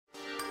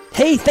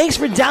Hey, thanks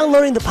for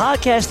downloading the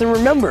podcast. And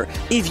remember,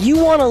 if you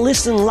want to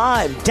listen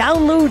live,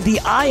 download the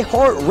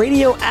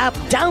iHeartRadio app,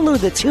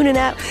 download the TuneIn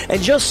app,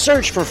 and just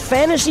search for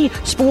Fantasy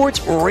Sports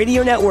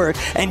Radio Network,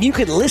 and you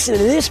can listen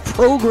to this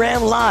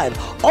program live.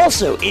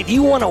 Also, if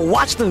you want to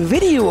watch the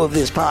video of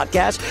this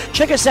podcast,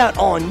 check us out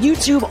on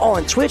YouTube,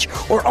 on Twitch,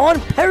 or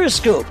on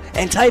Periscope,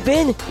 and type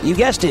in, you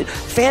guessed it,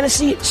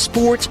 Fantasy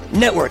Sports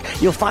Network.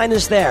 You'll find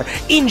us there.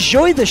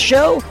 Enjoy the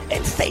show,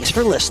 and thanks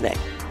for listening.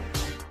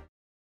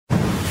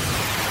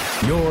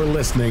 You're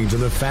listening to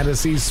the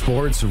Fantasy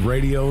Sports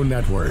Radio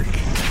Network.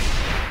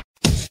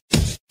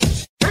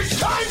 It's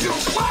time to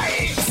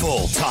play!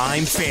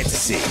 Full-time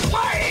fantasy.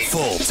 Play!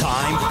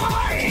 Full-time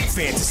Play!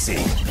 fantasy.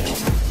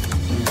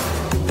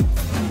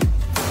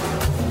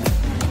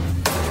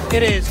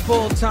 It is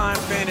full-time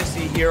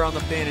fantasy here on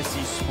the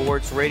Fantasy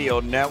Sports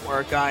Radio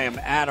Network. I am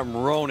Adam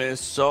Ronis,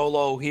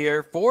 solo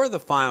here for the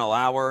final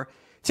hour,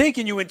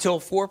 taking you until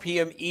 4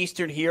 p.m.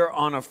 Eastern here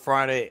on a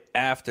Friday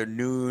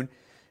afternoon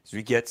as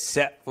we get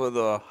set for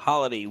the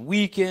holiday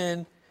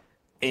weekend.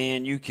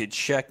 And you could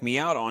check me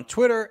out on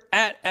Twitter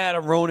at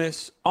Adam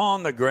Ronis,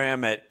 on the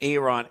gram at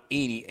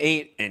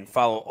Aaron88, and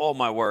follow all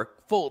my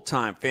work,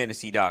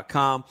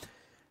 fulltimefantasy.com.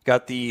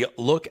 Got the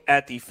look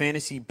at the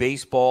fantasy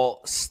baseball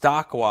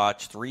stock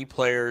watch. 3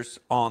 players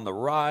on the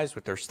rise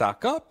with their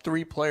stock up,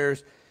 3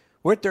 players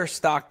with their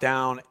stock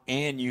down,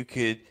 and you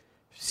could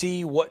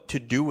see what to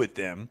do with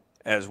them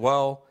as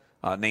well.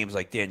 Names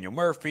like Daniel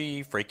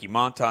Murphy, Frankie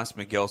Montas,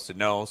 Miguel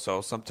Sano.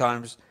 So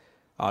sometimes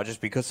just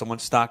because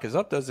someone's stock is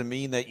up doesn't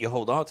mean that you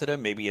hold on to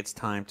them. Maybe it's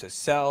time to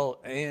sell.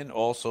 And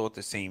also at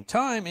the same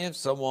time, if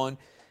someone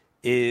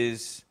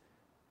is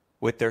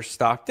with their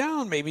stock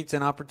down, maybe it's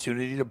an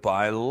opportunity to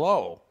buy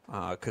low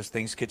because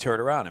things could turn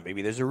around. And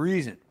maybe there's a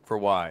reason for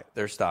why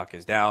their stock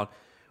is down.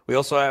 We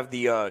also have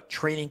the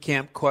training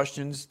camp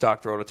questions.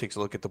 Dr. Oda takes a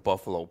look at the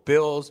Buffalo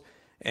Bills.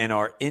 And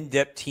our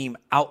in-depth team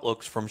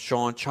outlooks from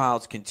Sean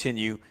Childs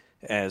continue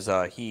as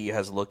he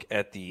has a look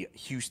at the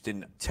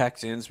Houston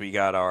Texans. We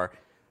got our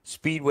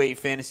Speedway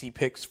fantasy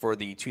picks for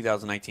the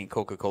 2019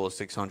 Coca-Cola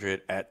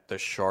 600 at the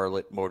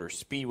Charlotte Motor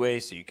Speedway,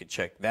 so you can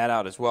check that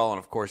out as well. And,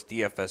 of course,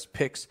 DFS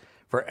picks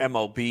for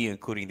MLB,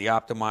 including the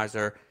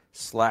Optimizer,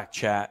 Slack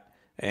Chat,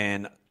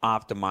 and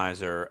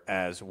Optimizer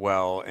as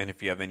well. And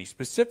if you have any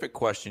specific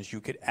questions, you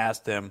could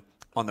ask them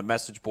on the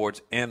message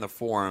boards and the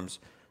forums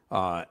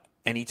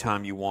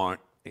anytime you want,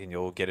 and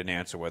you'll get an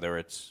answer, whether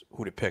it's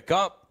who to pick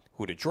up,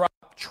 who to drop,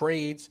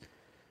 trades,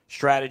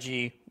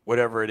 strategy,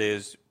 whatever it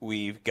is,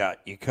 we've got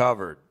you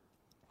covered.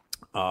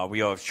 We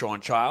have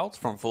Sean Childs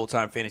from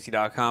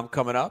FulltimeFantasy.com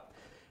coming up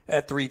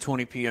at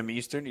 3:20 p.m.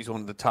 Eastern. He's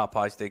one of the top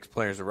high-stakes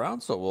players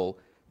around, so we'll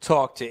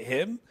talk to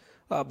him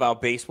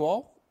about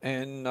baseball.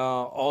 And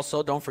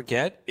also, don't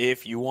forget,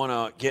 if you want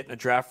to get in a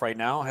draft right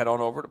now, head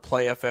on over to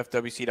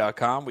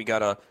PlayFFWC.com. We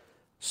got a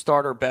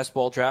starter best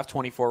ball draft,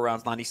 24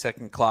 rounds,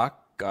 90-second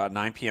clock,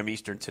 9 p.m.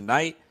 Eastern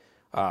tonight.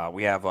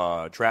 We have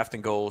a draft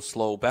and go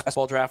slow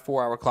basketball draft,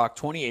 4-hour clock,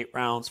 28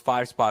 rounds,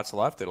 5 spots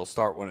left. It'll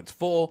start when it's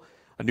full.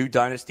 A new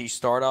dynasty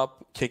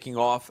startup kicking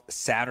off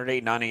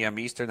Saturday, 9 a.m.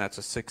 Eastern. That's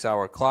a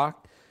 6-hour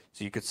clock,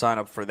 so you could sign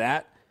up for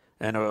that.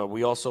 And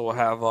we also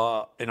have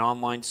an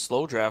online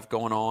slow draft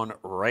going on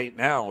right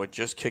now. It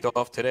just kicked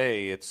off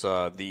today. It's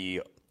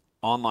the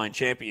online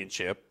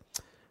championship,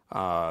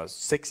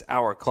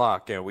 6-hour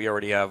clock, and we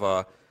already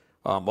have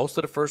most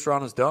of the first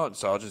round is done.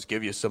 So I'll just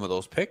give you some of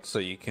those picks so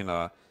you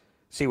can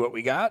see what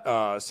we got.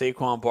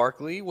 Saquon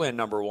Barkley went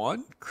number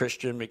 1.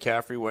 Christian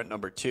McCaffrey went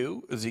number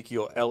 2.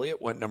 Ezekiel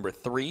Elliott went number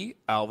 3.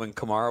 Alvin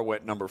Kamara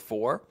went number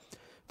 4.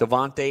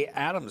 Devontae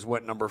Adams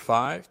went number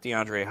 5.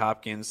 DeAndre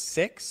Hopkins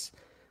 6.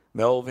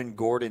 Melvin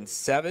Gordon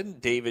 7.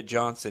 David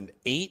Johnson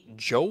 8.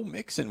 Joe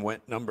Mixon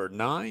went number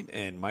 9.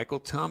 And Michael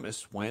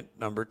Thomas went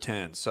number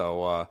 10.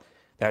 So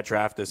that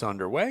draft is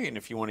underway. And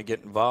if you want to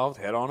get involved,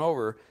 head on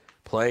over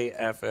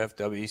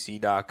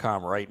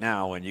playffwc.com right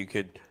now, and you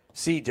could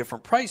see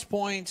different price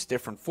points,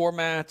 different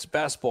formats,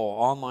 basketball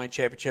online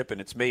championship, and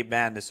it's May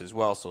Madness as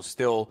well. So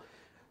still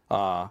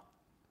a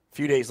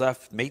few days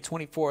left. May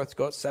 24th,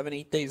 got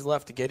 7-8 days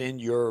left to get in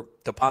your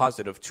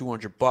deposit of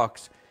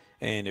 $200.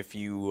 And if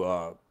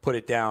you put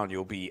it down,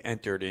 you'll be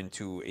entered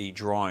into a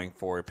drawing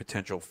for a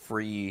potential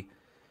free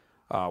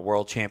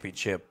World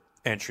Championship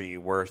entry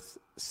worth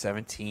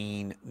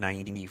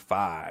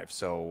 $17.95.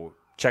 So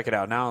check it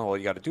out now. All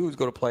you got to do is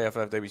go to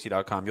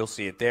playffwc.com. You'll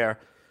see it there.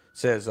 It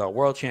says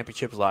World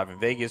Championship live in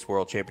Vegas,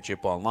 World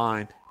Championship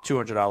online,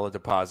 $200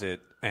 deposit,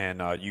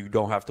 and you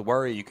don't have to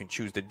worry. You can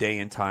choose the day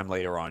and time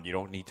later on. You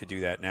don't need to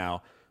do that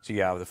now, so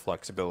you have the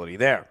flexibility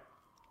there.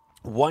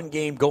 One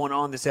game going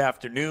on this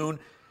afternoon.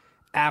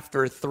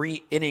 After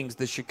 3 innings,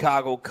 the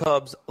Chicago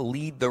Cubs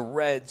lead the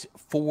Reds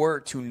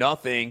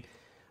 4-0.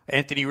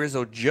 Anthony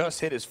Rizzo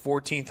just hit his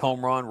 14th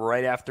home run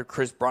right after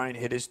Chris Bryant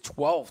hit his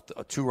 12th,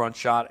 a 2-run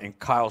shot, and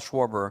Kyle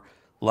Schwarber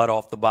led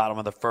off the bottom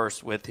of the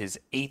first with his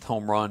 8th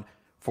home run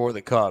for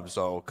the Cubs.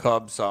 So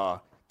Cubs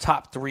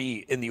top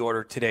 3 in the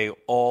order today,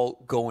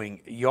 all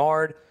going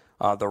yard.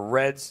 The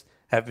Reds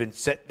have been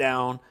set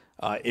down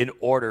in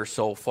order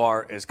so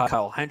far as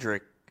Kyle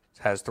Hendricks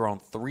has thrown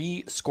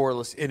 3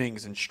 scoreless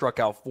innings and struck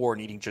out 4,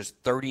 needing just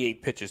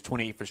 38 pitches,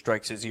 28 for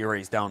strikes. His ERA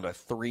is down to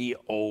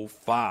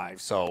 3.05.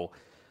 So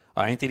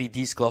Anthony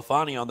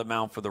DeSclafani on the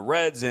mound for the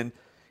Reds, and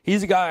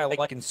he's a guy I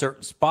like in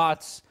certain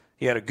spots.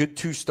 He had a good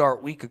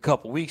 2-start week a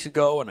couple weeks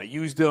ago, and I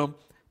used him.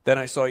 Then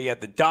I saw he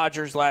had the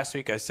Dodgers last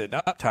week. I said,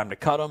 time to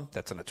cut him.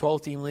 That's in a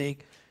 12-team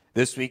league.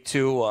 This week,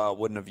 too,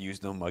 wouldn't have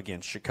used him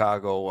against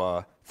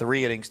Chicago.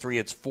 3 innings, 3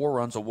 hits, 4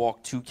 runs, a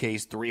walk, 2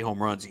 Ks, 3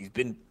 home runs. He's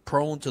been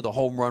prone to the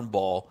home run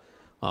ball.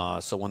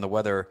 So when the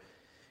weather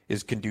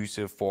is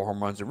conducive for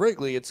home runs in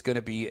Wrigley, it's going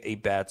to be a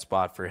bad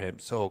spot for him.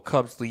 So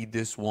Cubs lead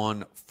this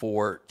one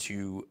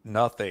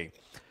 4-0.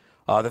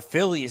 The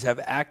Phillies have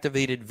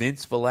activated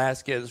Vince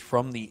Velasquez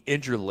from the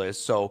injured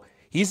list, so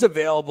he's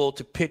available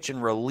to pitch in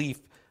relief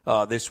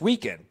this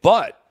weekend.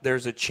 But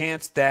there's a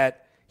chance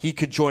that he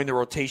could join the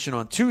rotation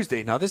on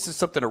Tuesday. Now, this is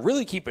something to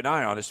really keep an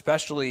eye on,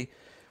 especially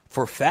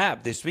for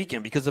Fab this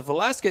weekend, because if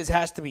Velasquez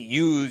has to be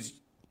used,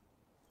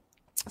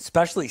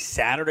 especially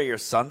Saturday or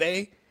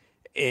Sunday,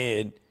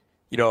 and,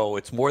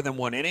 it's more than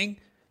 1 inning,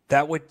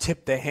 that would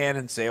tip the hand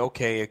and say,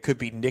 okay, it could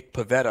be Nick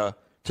Pivetta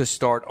to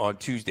start on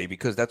Tuesday,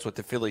 because that's what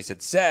the Phillies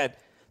had said,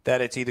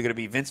 that it's either going to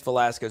be Vince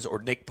Velasquez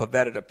or Nick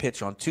Pivetta to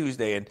pitch on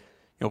Tuesday. And,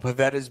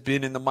 Pivetta's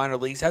been in the minor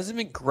leagues, hasn't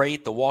been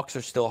great. The walks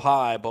are still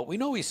high, but we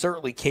know he's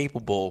certainly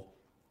capable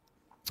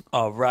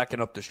of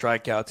racking up the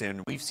strikeouts,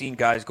 and we've seen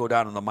guys go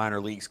down in the minor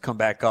leagues, come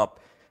back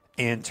up,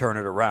 and turn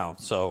it around.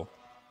 So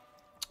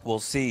we'll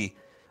see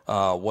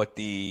what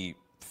the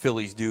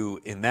Phillies do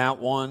in that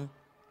one.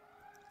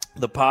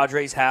 The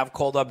Padres have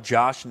called up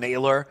Josh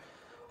Naylor.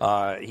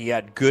 He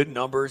had good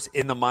numbers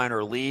in the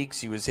minor leagues.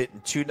 He was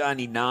hitting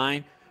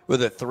 .299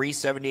 with a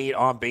 .378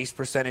 on-base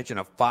percentage and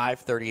a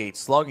 .538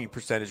 slugging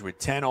percentage with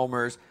 10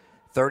 homers,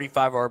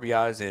 35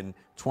 RBIs, and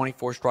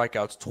 24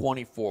 strikeouts,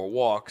 24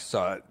 walks.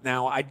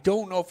 Now, I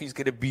don't know if he's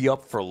going to be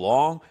up for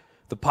long.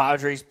 The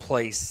Padres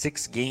play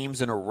 6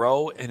 games in a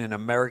row in an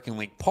American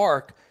League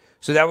Park,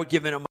 so that would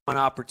give him an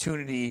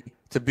opportunity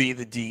to be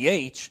the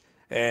DH,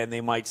 and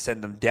they might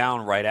send him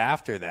down right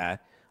after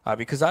that.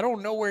 Because I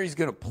don't know where he's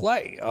going to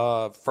play.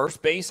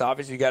 First base,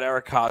 obviously, you got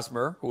Eric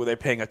Hosmer, who they're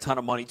paying a ton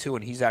of money to,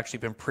 and he's actually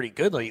been pretty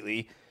good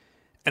lately.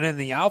 And in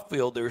the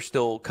outfield, they're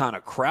still kind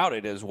of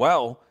crowded as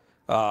well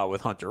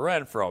with Hunter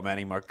Renfroe,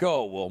 Manny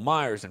Margot, Will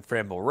Myers, and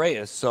Framber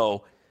Reyes.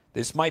 So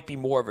this might be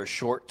more of a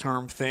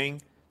short-term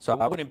thing. So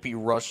I wouldn't be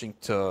rushing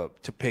to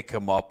pick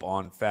him up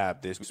on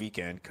Fab this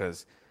weekend,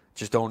 because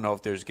just don't know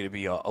if there's going to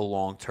be a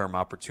long-term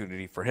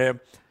opportunity for him.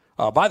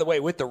 By the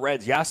way, with the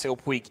Reds, Yasiel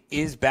Puig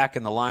is back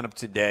in the lineup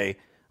today.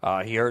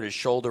 He hurt his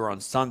shoulder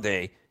on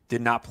Sunday,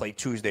 did not play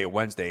Tuesday or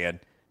Wednesday. And,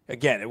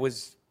 again, it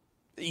was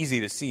easy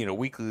to see in a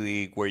weekly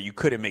league where you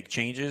couldn't make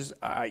changes.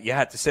 You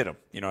had to sit him.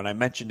 And I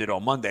mentioned it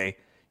on Monday.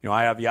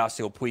 I have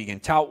Yasiel Puig in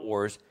Tout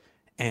Wars,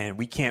 and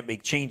we can't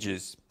make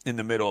changes in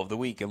the middle of the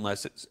week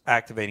unless it's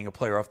activating a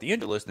player off the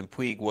injured list, and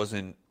Puig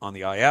wasn't on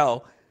the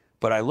IL.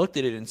 But I looked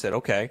at it and said,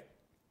 okay,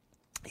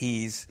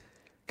 he's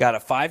got a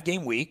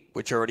 5-game week,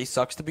 which already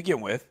sucks to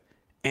begin with,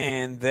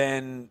 and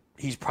then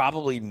he's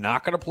probably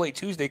not going to play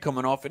Tuesday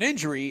coming off an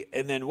injury,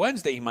 and then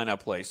Wednesday he might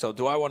not play. So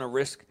do I want to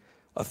risk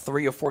a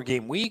 3 or 4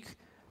 game week?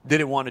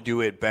 Didn't want to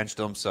do it, benched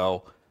him.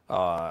 So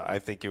I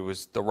think it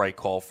was the right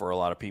call for a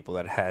lot of people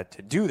that had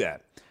to do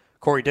that.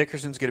 Corey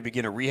Dickerson's going to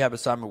begin a rehab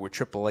assignment with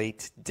AAA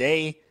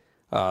today.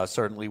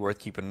 Certainly worth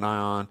keeping an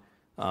eye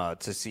on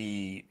to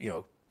see,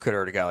 could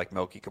hurt a guy like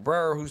Melky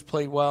Cabrera, who's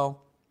played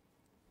well.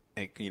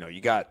 And,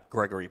 you got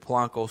Gregory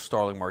Polanco,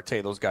 Starling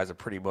Marte. Those guys are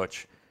pretty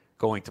much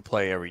going to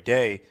play every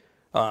day.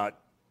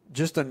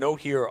 Just a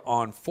note here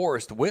on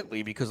Forrest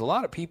Whitley, because a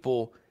lot of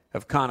people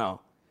have kind of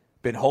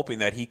been hoping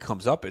that he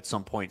comes up at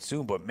some point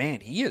soon. But, man,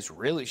 he is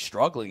really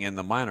struggling in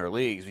the minor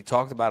leagues. We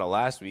talked about it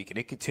last week, and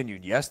it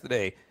continued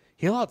yesterday.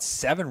 He allowed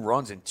 7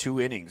 runs in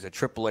 2 innings at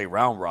AAA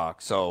Round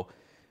Rock. So,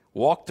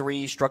 walked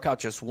 3, struck out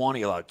just 1.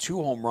 He allowed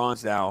 2 home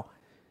runs. Now,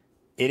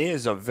 it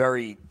is a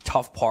very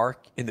tough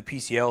park in the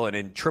PCL, and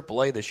in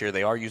AAA this year,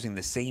 they are using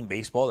the same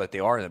baseball that they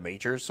are in the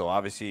majors. So,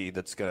 obviously,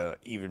 that's going to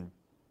even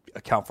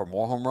account for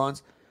more home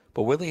runs.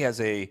 But Whitley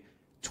has a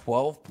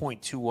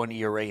 12.21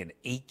 ERA in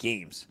 8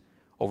 games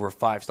over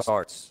 5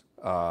 starts.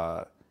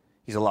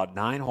 He's allowed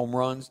 9 home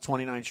runs,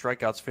 29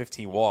 strikeouts,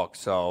 15 walks.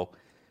 So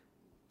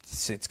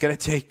it's going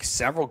to take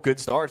several good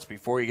starts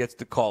before he gets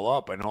to call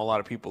up. I know a lot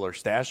of people are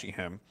stashing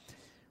him.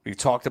 We've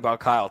talked about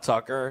Kyle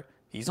Tucker.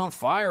 He's on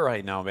fire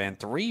right now, man.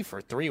 3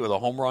 for 3 with a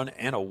home run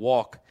and a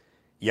walk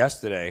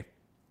yesterday.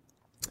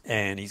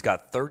 And he's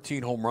got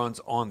 13 home runs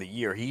on the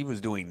year. He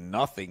was doing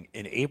nothing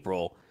in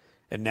April.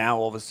 And now,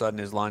 all of a sudden,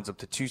 his line's up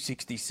to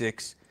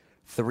 266,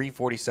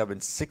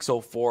 347,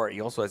 604. He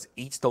also has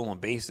 8 stolen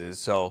bases.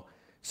 So,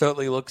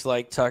 certainly looks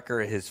like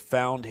Tucker has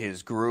found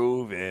his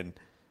groove. And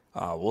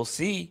we'll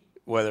see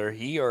whether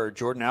he or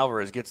Jordan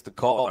Alvarez gets the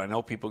call. I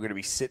know people are going to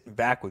be sitting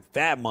back with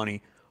fat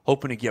money,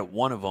 hoping to get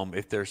one of them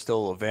if they're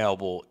still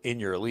available in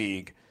your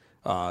league.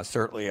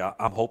 Certainly,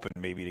 I'm hoping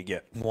maybe to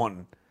get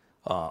one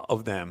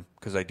of them,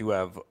 because I do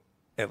have,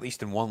 at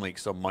least in one league,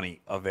 some money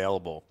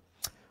available.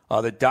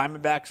 The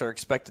Diamondbacks are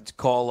expected to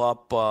call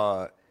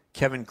up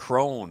Kevin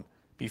Cron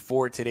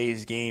before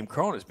today's game.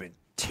 Cron has been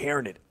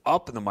tearing it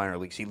up in the minor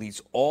leagues. He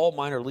leads all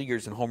minor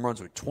leaguers in home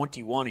runs with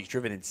 21. He's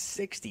driven in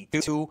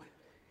 62.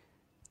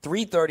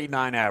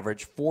 339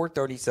 average,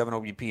 437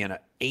 OBP, and an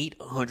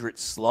 800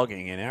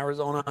 slugging. And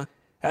Arizona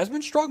has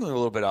been struggling a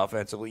little bit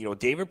offensively.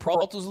 David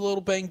Peralta's a little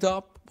banged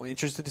up. We're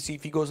interested to see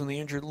if he goes on the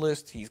injured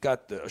list. He's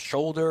got a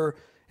shoulder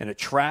and a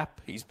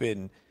trap. He's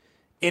been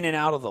in and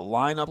out of the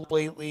lineup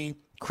lately.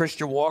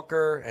 Christian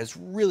Walker has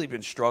really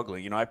been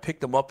struggling. I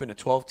picked him up in a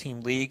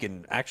 12-team league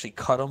and actually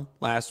cut him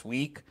last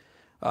week.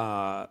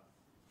 There's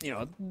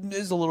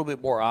a little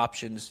bit more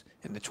options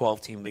in the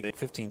 12-team league. The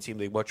 15-team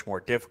league, much more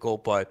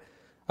difficult, but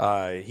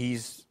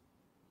his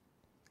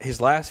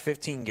last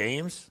 15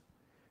 games,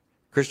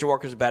 Christian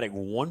Walker's batting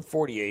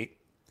 148,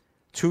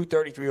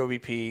 233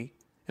 OBP,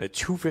 and a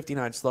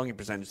 259 slugging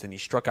percentage, and he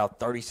struck out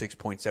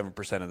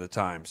 36.7% of the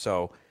time.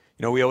 So,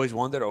 we always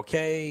wondered,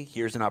 okay,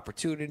 here's an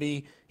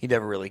opportunity. He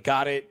never really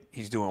got it.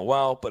 He's doing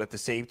well, but at the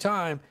same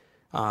time,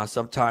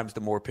 sometimes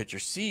the more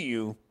pitchers see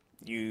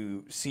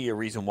you see a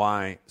reason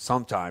why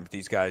sometimes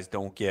these guys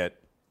don't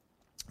get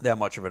that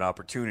much of an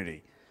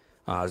opportunity.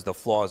 As the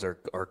flaws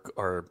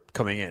are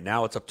coming in.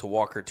 Now it's up to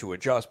Walker to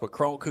adjust, but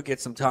Cron could get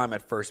some time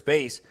at first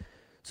base.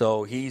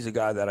 So he's a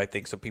guy that I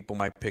think some people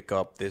might pick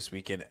up this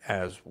weekend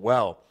as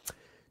well.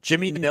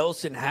 Jimmy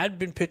Nelson had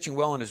been pitching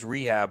well in his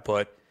rehab,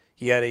 but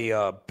he had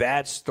a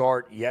bad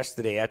start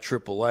yesterday at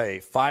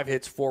AAA. 5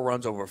 hits, 4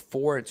 runs over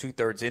 4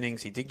 2/3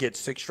 innings. He did get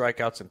 6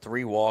 strikeouts and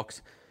 3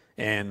 walks,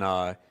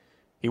 and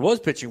he was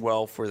pitching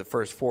well for the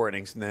first 4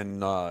 innings and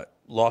then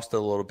lost it a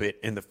little bit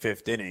in the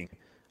 5th inning.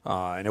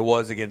 And it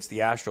was against the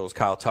Astros.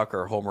 Kyle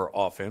Tucker homer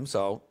off him,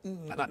 so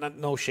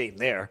no shame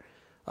there.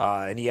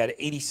 And he had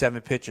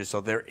 87 pitches,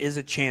 so there is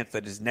a chance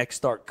that his next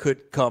start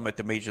could come at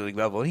the major league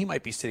level. And he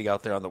might be sitting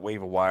out there on the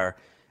waiver wire.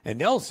 And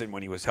Nelson,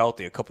 when he was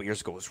healthy a couple years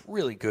ago, was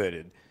really good.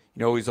 And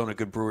he's on a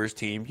good Brewers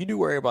team. You do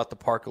worry about the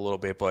park a little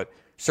bit, but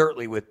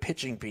certainly with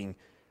pitching being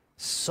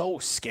so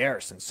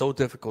scarce and so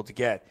difficult to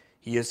get,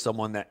 he is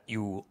someone that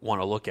you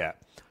want to look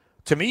at.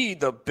 To me,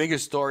 the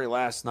biggest story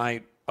last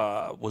night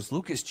was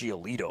Lucas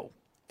Giolito.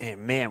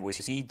 And, man, was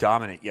he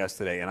dominant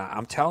yesterday. And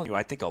I'm telling you,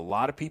 I think a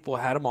lot of people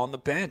had him on the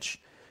bench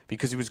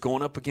because he was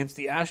going up against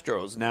the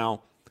Astros.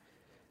 Now,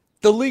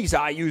 the leagues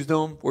I used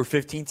him were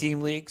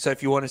 15-team leagues. So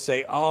if you want to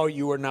say, oh,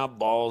 you were not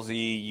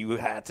ballsy, you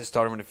had to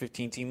start him in a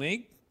 15-team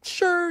league,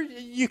 sure,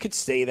 you could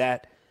say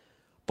that.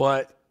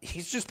 But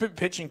he's just been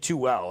pitching too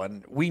well.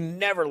 And we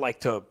never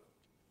like to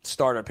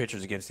start our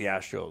pitchers against the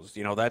Astros.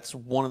 That's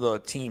one of the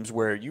teams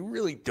where you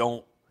really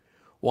don't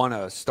want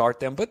to start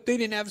them. But they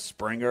didn't have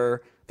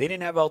Springer. They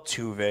didn't have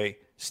Altuve.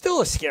 Still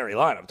a scary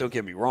lineup, don't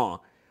get me wrong.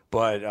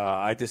 But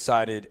I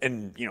decided,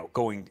 and,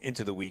 going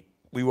into the week,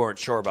 we weren't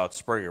sure about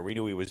Springer. We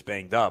knew he was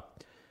banged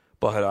up.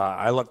 But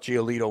I left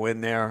Giolito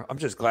in there. I'm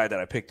just glad that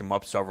I picked him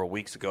up several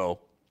weeks ago.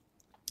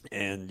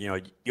 And,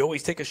 you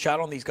always take a shot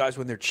on these guys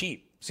when they're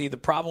cheap. See, the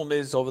problem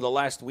is over the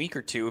last week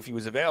or two, if he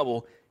was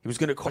available, he was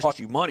going to cost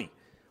you money.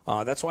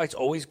 That's why it's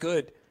always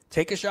good.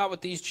 Take a shot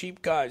with these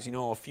cheap guys,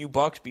 a few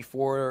bucks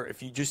before,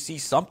 if you just see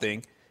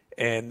something.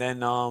 And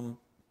then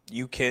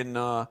you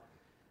can,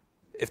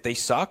 if they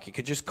suck, you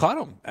could just cut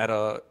them at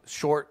a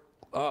short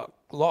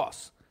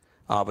loss.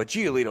 But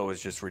Giolito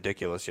was just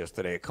ridiculous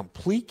yesterday. A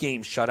complete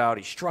game shutout.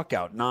 He struck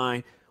out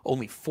 9,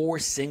 only 4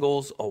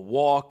 singles, a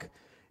walk.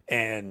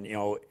 And,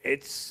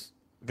 it's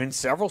been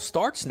several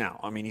starts now.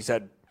 I mean, he's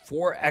had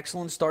 4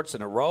 excellent starts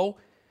in a row.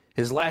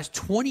 His last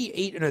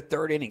 28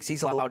 1/3 innings,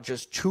 he's allowed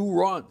just 2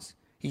 runs.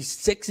 He's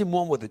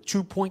 6-1 with a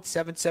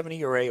 2.77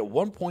 ERA, a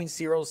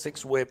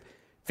 1.06 whip,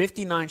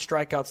 59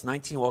 strikeouts,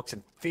 19 walks,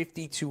 and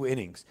 52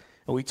 innings.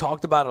 And we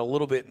talked about it a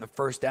little bit in the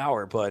first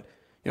hour, but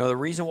the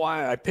reason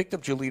why I picked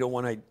up Giolito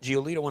when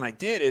I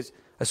did is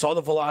I saw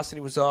the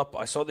velocity was up,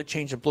 I saw the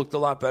changeup looked a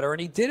lot better,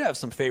 and he did have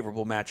some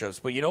favorable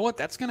matchups. But you know what?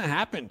 That's going to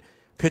happen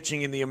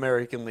pitching in the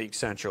American League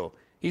Central.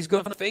 He's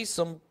going to face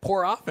some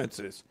poor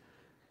offenses,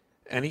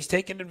 and he's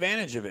taking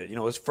advantage of it.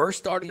 His first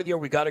start of the year,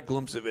 we got a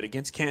glimpse of it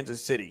against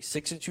Kansas City.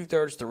 6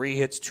 2/3, 3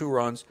 hits, 2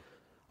 runs.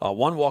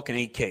 1 walk and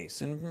 8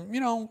 Ks. And,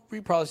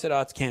 we probably said,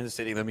 it's Kansas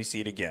City. Let me see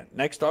it again.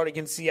 Next start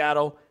against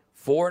Seattle,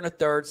 4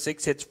 1/3,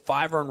 6 hits,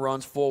 5 earned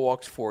runs, 4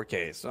 walks, 4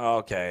 Ks.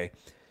 Okay.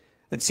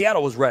 And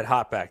Seattle was red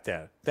hot back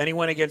then. Then he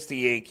went against the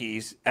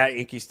Yankees at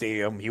Yankee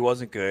Stadium. He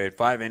wasn't good.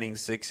 5 innings,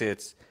 6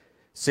 hits,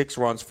 6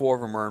 runs, 4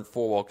 of them earned,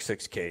 4 walks,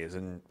 6 Ks.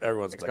 And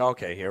everyone's like,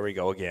 okay, here we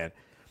go again.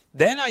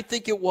 Then I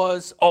think it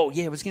was,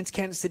 it was against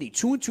Kansas City.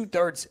 2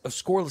 2/3 of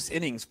scoreless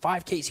innings,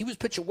 5 Ks. He was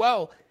pitching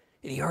well,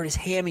 and he hurt his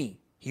hammy.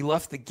 He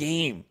left the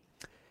game.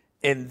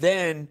 And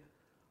then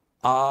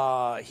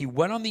he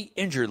went on the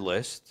injured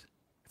list.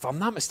 If I'm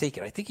not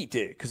mistaken, I think he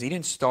did because he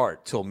didn't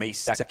start till May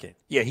 2nd.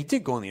 Yeah, he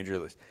did go on the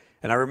injured list.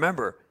 And I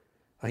remember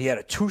he had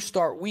a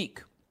 2-start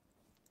week.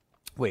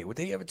 Wait,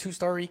 did he have a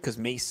 2-star week? Because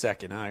May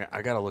 2nd.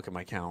 I got to look at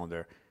my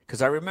calendar.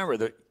 Because I remember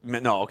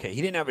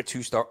he didn't have a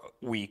 2-star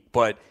week.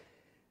 But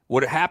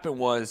what happened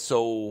was,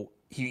 so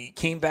he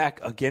came back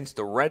against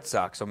the Red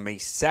Sox on May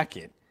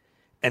 2nd.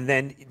 And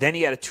then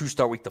he had a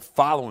 2-star week the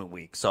following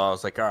week. So I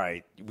was like, all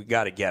right, we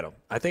got to get him.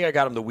 I think I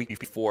got him the week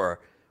before,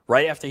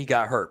 right after he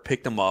got hurt,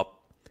 picked him up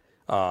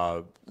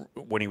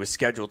when he was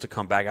scheduled to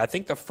come back. I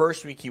think the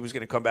first week he was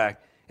going to come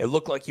back, it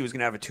looked like he was going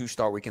to have a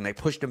 2-star week, and they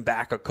pushed him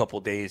back a couple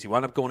days. He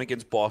wound up going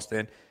against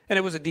Boston, and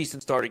it was a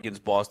decent start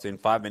against Boston.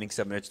 5 innings,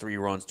 7 hits, 3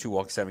 runs, 2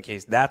 walks, 7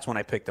 Ks. That's when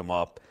I picked him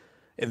up.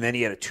 And then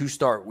he had a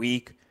 2-start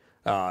week.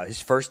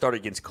 His first start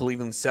against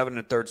Cleveland, 7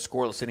 1/3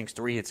 scoreless innings,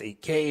 3 hits,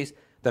 8 Ks.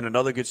 Then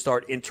another good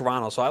start in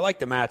Toronto. So I like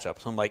the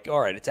matchup. So I'm like,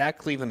 all right, it's at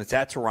Cleveland, it's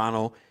at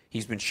Toronto.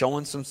 He's been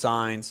showing some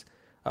signs.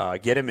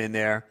 Get him in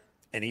there.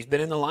 And he's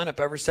been in the lineup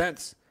ever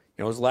since.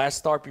 You know, his last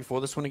start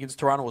before this one against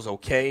Toronto was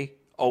okay.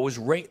 Oh, it was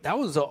rain. That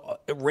was a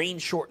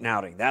rain-shortened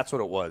outing. That's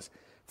what it was.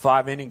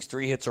 5 innings,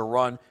 3 hits, a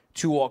run,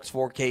 2 walks,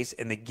 4 Ks,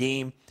 and the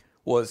game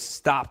was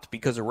stopped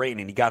because of rain,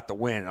 and he got the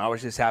win. I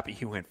was just happy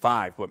he went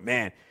 5. But,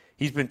 man,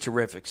 he's been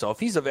terrific. So if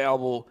he's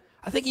available,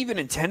 I think even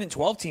in 10 and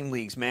 12-team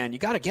leagues, man, you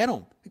got to get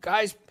him. The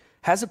guy's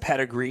has a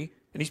pedigree,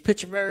 and he's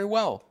pitching very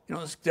well. You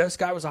know, this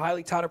guy was a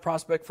highly touted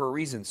prospect for a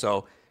reason.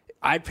 So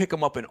I'd pick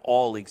him up in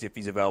all leagues if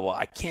he's available.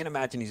 I can't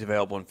imagine he's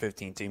available in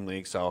 15-team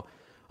leagues. So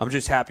I'm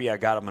just happy I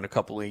got him in a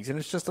couple leagues. And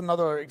it's just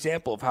another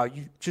example of how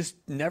you just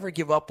never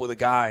give up with a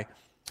guy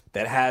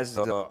that has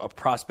a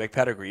prospect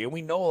pedigree. And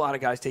we know a lot of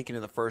guys taken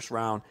in the first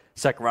round,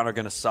 second round are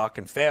going to suck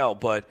and fail.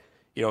 But,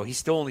 you know, he's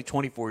still only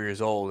 24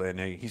 years old, and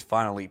he's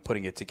finally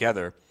putting it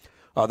together.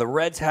 The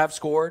Reds have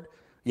scored.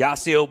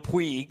 Yasiel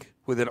Puig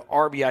with an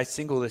RBI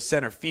single to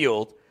center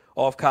field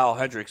off Kyle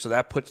Hendricks. So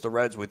that puts the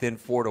Reds within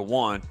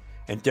 4-1.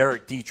 And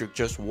Derek Dietrich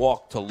just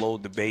walked to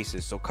load the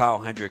bases. So Kyle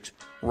Hendricks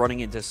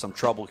running into some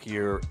trouble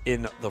here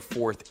in the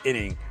 4th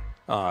inning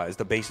as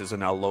the bases are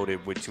now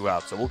loaded with 2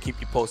 outs. So we'll keep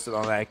you posted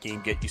on that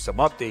game, get you some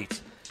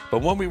updates.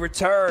 But when we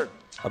return,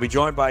 I'll be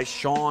joined by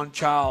Sean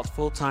Childs,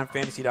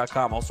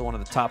 FullTimeFantasy.com, also one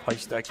of the top high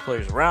stakes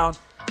players around.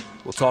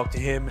 We'll talk to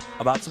him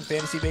about some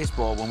fantasy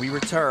baseball. When we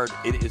return,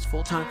 it is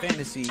Full Time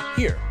Fantasy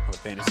here on the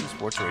Fantasy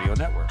Sports Radio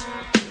Network.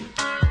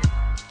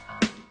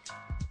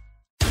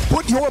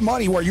 Put your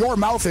money where your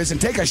mouth is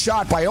and take a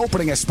shot by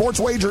opening a sports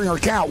wagering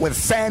account with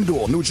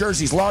FanDuel, New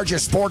Jersey's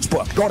largest sports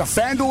book. Go to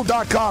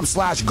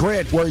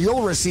FanDuel.com/grid where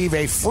you'll receive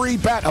a free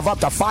bet of up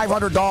to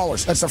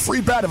 $500. That's a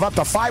free bet of up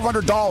to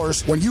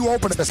 $500 when you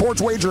open a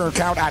sports wagering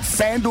account at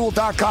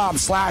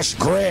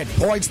FanDuel.com/grid.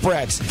 Point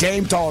spreads,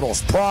 game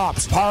totals,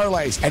 props,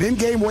 parlays, and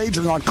in-game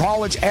wagering on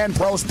college and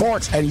pro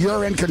sports, and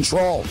you're in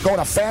control. Go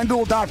to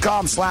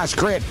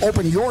FanDuel.com/grid.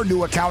 Open your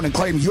new account and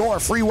claim your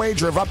free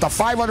wager of up to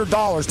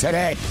 $500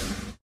 today.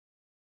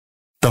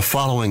 The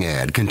following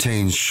ad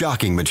contains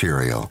shocking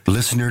material.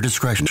 Listener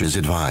discretion is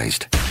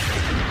advised.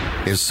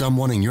 Is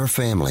someone in your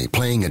family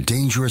playing a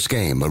dangerous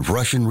game of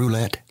Russian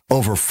roulette?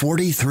 Over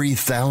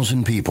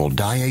 43,000 people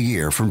die a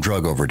year from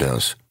drug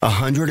overdose.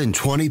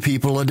 120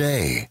 people a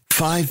day.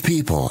 5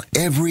 people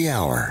every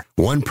hour.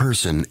 1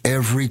 person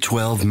every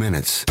 12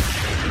 minutes.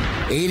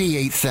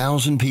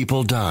 88,000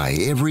 people die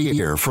every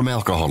year from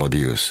alcohol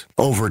abuse.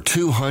 Over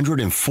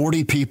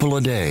 240 people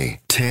a day.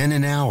 10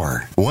 an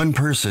hour. 1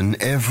 person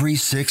every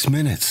 6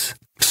 minutes.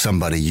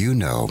 Somebody you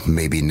know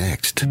may be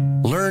next.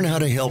 Learn how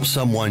to help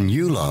someone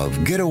you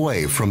love get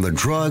away from the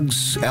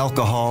drugs,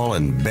 alcohol,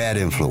 and bad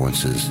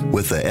influences.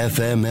 With the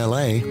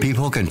FMLA,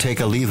 people can take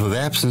a leave of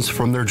absence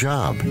from their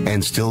job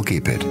and still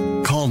keep it.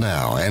 Call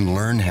now and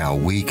learn how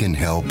we can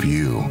help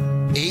you.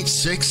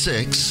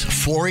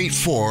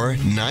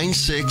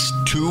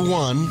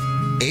 866-484-9621.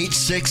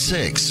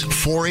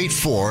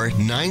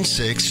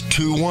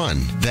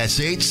 866-484-9621. That's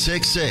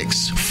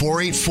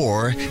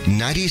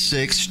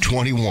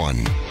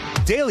 866-484-9621.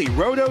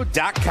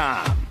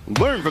 DailyRoto.com.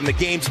 Learn from the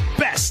game's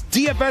best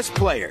DFS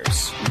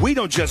players. We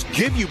don't just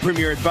give you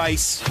premier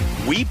advice,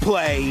 we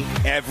play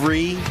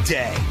every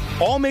day.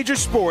 All major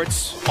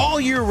sports,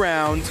 all year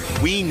round,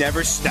 we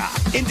never stop.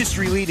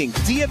 Industry-leading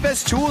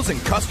DFS tools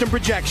and custom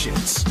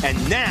projections. And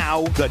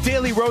now, the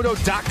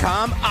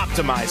DailyRoto.com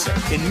Optimizer.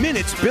 In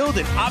minutes, build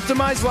and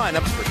optimize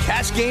lineups for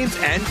cash games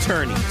and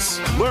tourneys.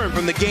 Learn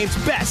from the game's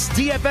best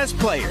DFS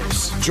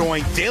players.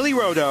 Join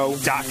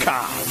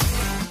DailyRoto.com.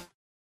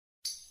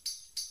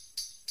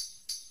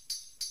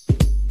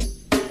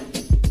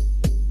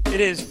 It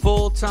is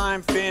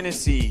Full-Time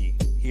Fantasy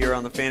here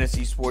on the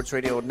Fantasy Sports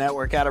Radio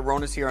Network. Adam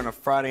Ronis here on a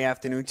Friday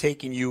afternoon,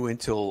 taking you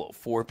until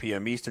 4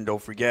 p.m. Eastern.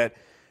 Don't forget,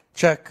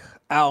 check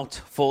out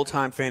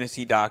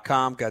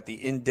FullTimeFantasy.com. Got the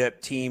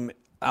in-depth team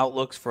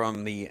outlooks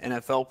from the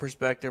NFL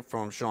perspective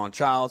from Sean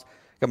Childs.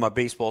 Got my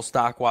baseball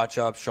stock watch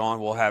up. Sean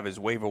will have his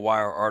waiver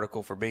wire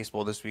article for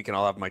baseball this week, and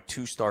I'll have my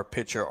 2-star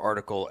pitcher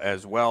article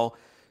as well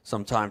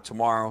sometime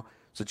tomorrow.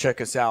 So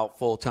check us out,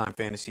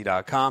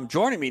 FullTimeFantasy.com.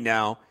 Joining me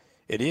now,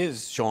 it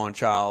is Sean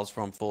Childs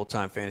from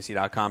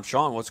FullTimeFantasy.com.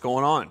 Sean, what's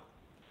going on?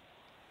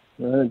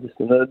 Just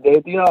another day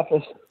at the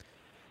office.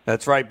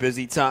 That's right.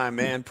 Busy time,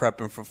 man.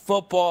 Prepping for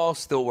football,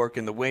 still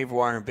working the waiver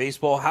wire in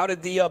baseball. How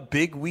did the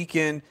big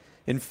weekend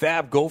in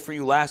Fab go for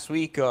you last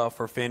week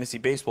for fantasy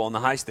baseball in the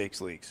high-stakes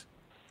leagues?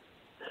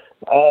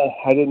 I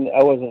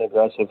wasn't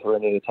aggressive for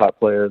any of the top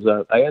players.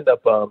 I ended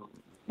up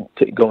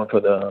going for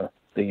the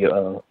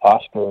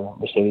Oscar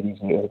Mercedes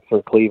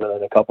for Cleveland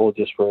and a couple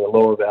just for a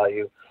lower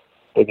value.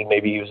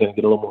 Maybe he was going to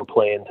get a little more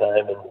playing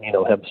time and,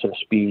 have some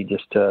speed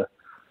just to,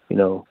 he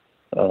was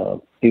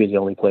the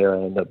only player I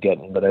ended up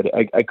getting. But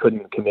I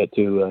couldn't commit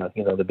to,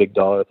 the big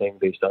dollar thing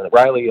based on it.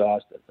 Riley,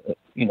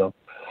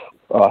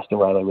 Austin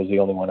Riley was the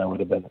only one I would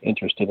have been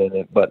interested in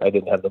it, but I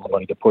didn't have the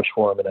money to push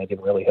for him, and I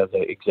didn't really have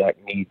the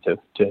exact need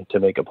to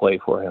make a play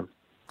for him.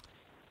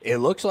 It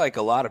looks like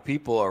a lot of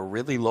people are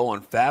really low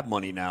on fab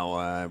money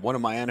now. One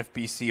of my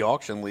NFBC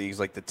auction leagues,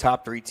 like the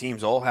top 3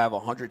 teams all have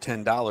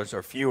 $110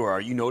 or fewer. Are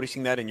you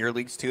noticing that in your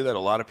leagues too, that a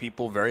lot of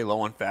people are very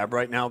low on fab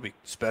right now,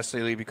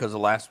 especially because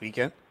of last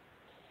weekend?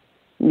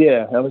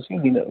 Yeah, I was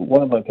thinking that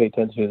one of them I pay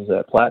attention to is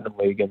that Platinum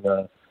League, and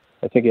I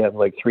think you have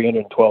like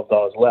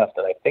 $312 left,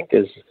 and I think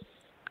because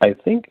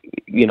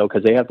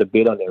they have to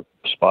bid on their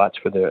spots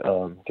for their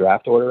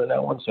draft order in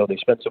that one, so they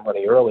spent some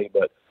money early,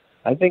 but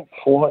I think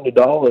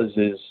 $400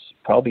 is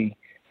probably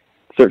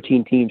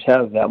 13 teams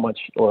have that much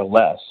or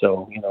less.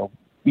 So,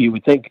 you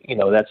would think,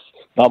 that's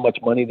not much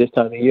money this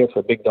time of year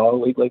for a big dollar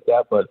league like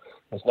that, but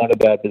it's not a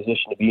bad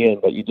position to be in.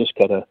 But you just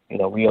got to,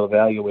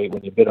 reevaluate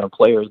when you bid on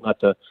players, not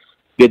to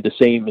bid the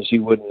same as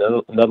you would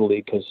in another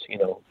league because,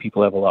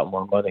 people have a lot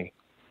more money.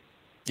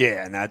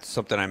 Yeah, and that's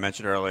something I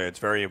mentioned earlier. It's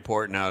very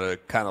important now to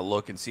kind of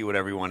look and see what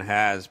everyone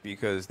has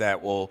because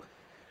that will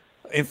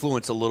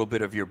influence a little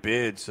bit of your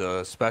bids,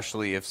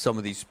 especially if some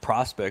of these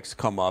prospects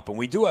come up. And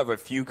we do have a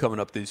few coming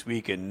up this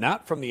week, and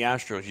not from the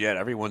Astros yet.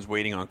 Everyone's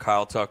waiting on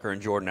Kyle Tucker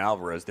and Jordan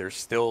Alvarez. They're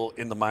still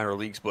in the minor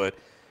leagues, but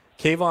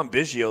Kayvon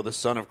Biggio, the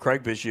son of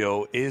Craig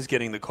Biggio, is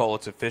getting the call.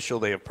 It's official.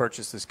 They have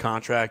purchased this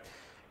contract.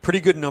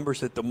 Pretty good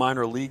numbers at the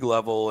minor league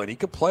level, and he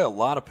could play a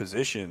lot of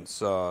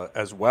positions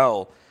as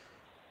well.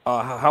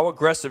 How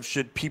aggressive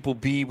should people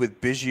be with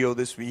Biggio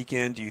this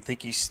weekend? Do you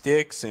think he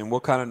sticks, and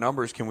what kind of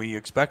numbers can we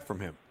expect from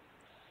him?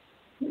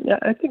 Yeah,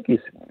 I think he's,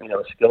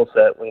 skill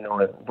set,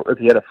 if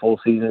he had a full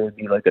season, it'd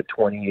be like a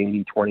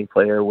 20-80-20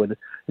 player with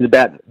his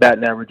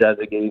batting average out of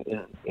the gate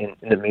in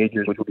the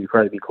majors, which would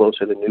probably be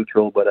closer to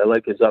neutral, but I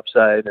like his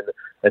upside, and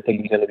I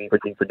think he's going to be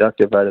pretty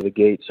productive out of the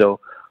gate.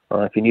 So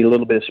if you need a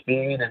little bit of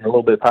speed and a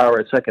little bit of power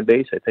at second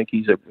base, I think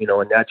he's a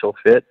natural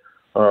fit.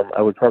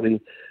 I would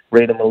probably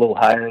rate him a little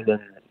higher than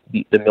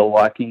the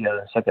Milwaukee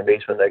second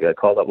baseman that got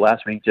called up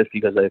last week, just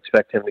because I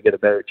expect him to get a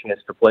better chance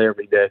to play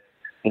every day.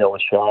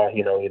 With Shaw,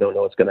 you don't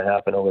know what's going to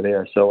happen over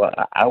there. So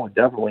I would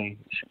definitely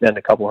spend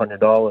a couple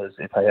 $100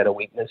 if I had a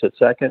weakness at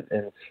second.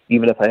 And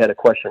even if I had a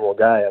questionable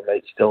guy, I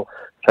might still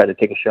try to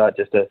take a shot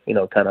just to,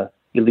 kind of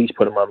at least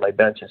put him on my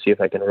bench and see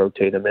if I can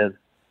rotate him in.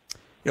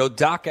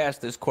 Doc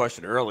asked this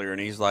question earlier,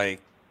 and he's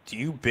like, do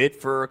you bid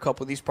for a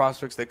couple of these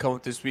prospects that come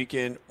up this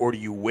weekend, or do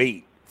you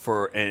wait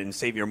and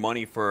save your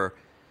money for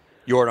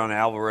Jordan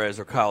Alvarez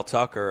or Kyle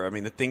Tucker? I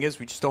mean, the thing is,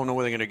 we just don't know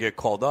when they're going to get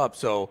called up.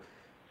 So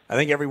I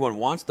think everyone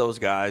wants those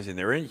guys, and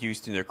they're in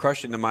Houston. They're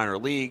crushing the minor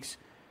leagues.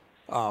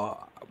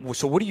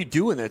 So what do you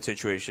do in that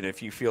situation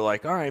if you feel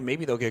like, all right,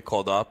 maybe they'll get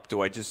called up?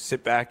 Do I just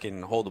sit back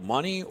and hold the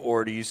money,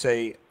 or do you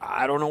say,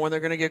 I don't know when they're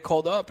going to get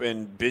called up,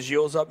 and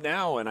Biggio's up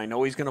now, and I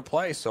know he's going to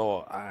play,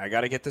 so I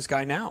got to get this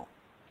guy now?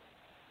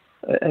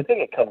 I think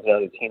it comes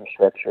down to team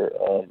structure.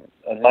 On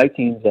my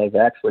teams, I've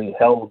actually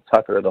held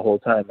Tucker the whole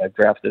time. I've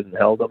drafted and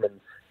held him, and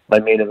my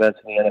main events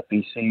in the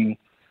NFBC,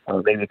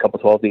 maybe a couple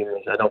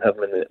 12-teamers. I don't have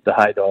them in the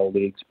high dollar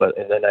leagues,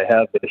 and then I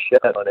have the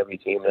Shed on every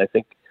team, and I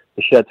think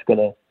the Shed's going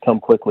to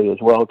come quickly as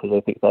well because I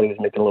thought he was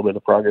making a little bit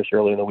of progress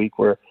early in the week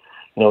where,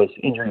 his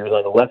injury was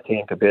on the left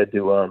hand compared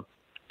to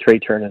Trey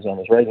Turner's on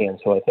his right hand.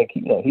 So I think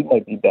he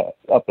might be back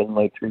up in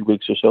like 3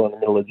 weeks or so in the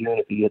middle of June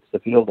if he hits the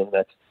field in the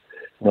next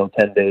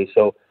 10 days.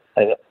 So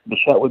the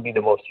Shed would be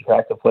the most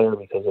attractive player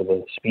because of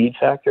the speed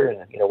factor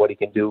and what he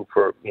can do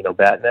for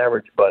batting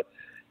average. But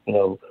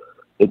the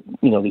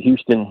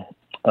Houston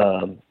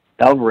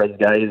Alvarez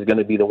guy is going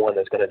to be the one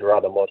that's going to draw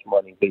the most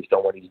money based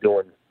on what he's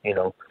doing,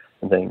 and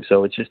things.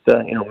 So it's just,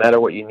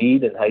 matter what you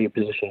need and how you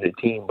position the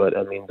team. But,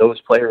 I mean,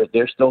 those players,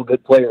 they're still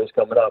good players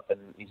coming up. And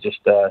you just,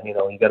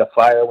 you got to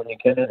fire when you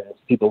can. And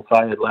people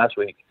fired last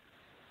week.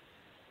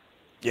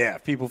 Yeah,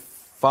 if people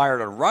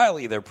fired on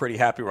Riley, they're pretty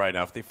happy right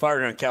now. If they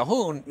fired on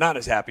Calhoun, not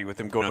as happy with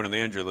him going on the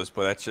injury list.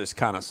 But that's just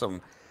kind of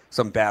some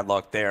bad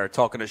luck there.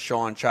 Talking to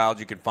Sean Childs,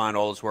 you can find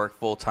all his work,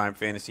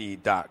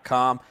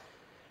 fulltimefantasy.com.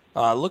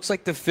 Looks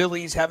like the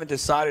Phillies haven't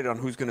decided on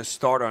who's going to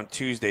start on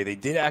Tuesday. They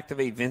did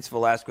activate Vince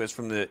Velasquez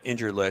from the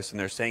injured list, and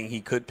they're saying he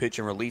could pitch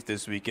in relief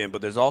this weekend.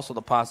 But there's also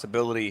the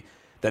possibility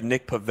that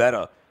Nick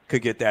Pivetta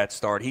could get that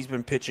start. He's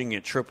been pitching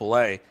at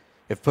AAA.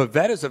 If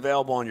Pavetta's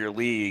available in your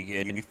league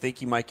and you think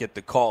he might get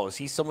the call, is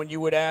he someone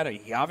you would add?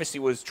 He obviously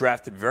was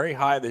drafted very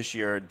high this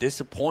year,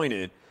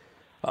 disappointed,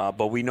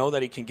 but we know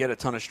that he can get a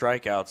ton of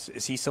strikeouts.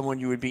 Is he someone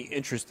you would be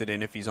interested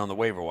in if he's on the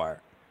waiver wire?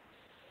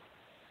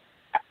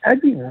 I'd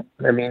be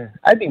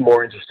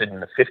more interested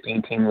in a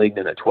 15-team league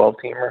than a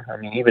 12-teamer. I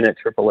mean, even at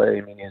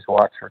AAA, his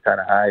walks were kind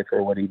of high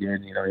for what he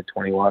did. He had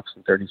 20 walks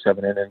in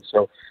 37 innings.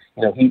 So,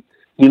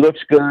 he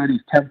looks good.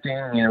 He's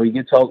tempting. He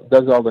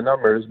does all the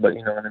numbers. But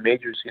in the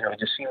majors, it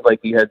just seemed like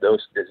he had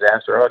those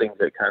disaster outings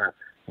that kind of,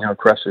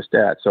 crush the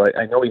stats. So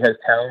I know he has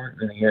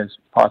talent and he has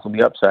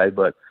possibly upside,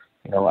 but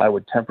I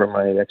would temper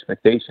my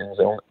expectations.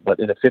 But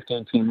in a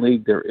 15-team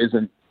league, there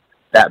isn't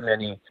that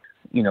many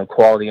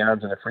quality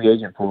arms in the free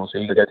agent pool, so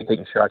you got to take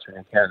your shots when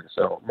you can.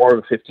 So more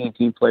of a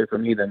 15-team play for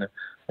me than a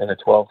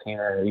 12-team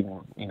or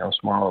even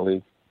smaller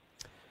league.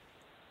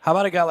 How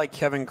about a guy like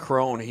Kevin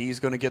Cron? He's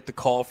going to get the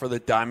call for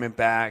the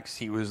Diamondbacks.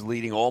 He was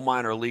leading all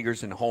minor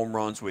leaguers in home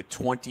runs with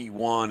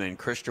 21, and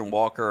Christian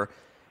Walker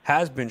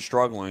has been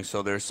struggling,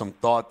 so there's some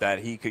thought that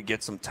he could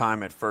get some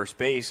time at first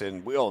base,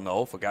 and we all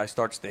know if a guy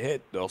starts to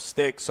hit, they'll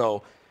stick.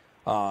 So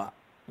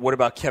what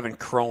about Kevin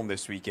Cron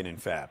this weekend in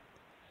Fab?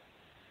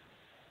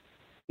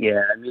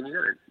 Yeah, I mean,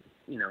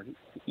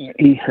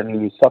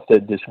 he's tough to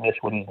dismiss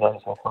what he's done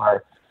so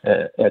far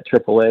at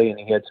AAA, and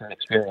he had some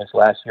experience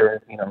last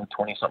year,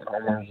 20-something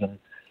homers and,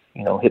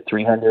 hit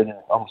 300 and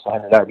almost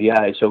 100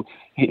 RBI. So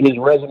his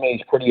resume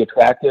is pretty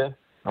attractive.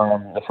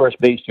 The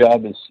first base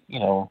job is,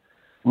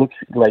 looks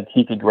like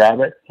he could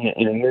grab it. He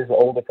is an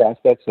older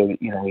prospect, so,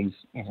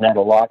 he's not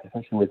a lock,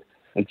 especially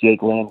with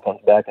Jake Lamb comes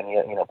back and,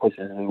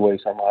 pushes his way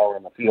somehow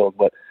in the field.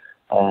 But,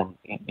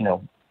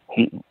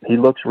 he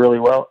looks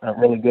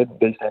really good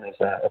based on his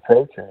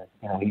approach,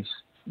 and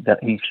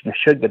he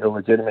should get a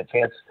legitimate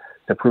chance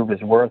to prove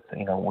his worth,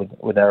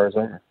 with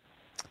Arizona.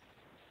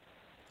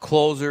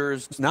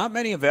 Closers, not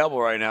many available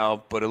right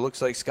now, but it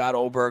looks like Scott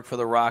Oberg for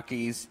the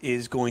Rockies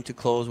is going to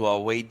close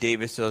while Wade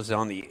Davis is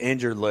on the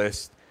injured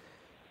list.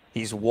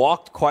 He's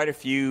walked quite a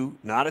few,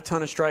 not a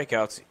ton of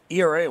strikeouts.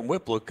 ERA and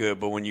WHIP look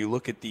good, but when you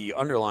look at the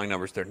underlying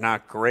numbers, they're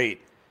not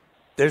great.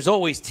 There's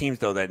always teams,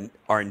 though, that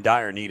are in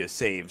dire need of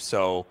saves.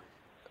 So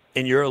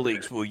in your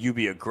leagues, will you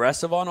be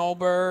aggressive on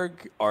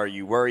Oberg? Are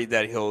you worried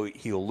that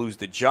he'll lose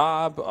the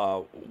job?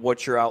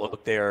 What's your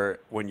outlook there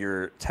when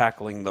you're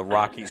tackling the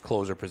Rockies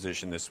closer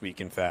position this week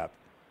in Fab?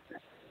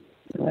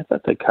 I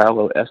thought the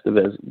Carlo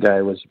Estevez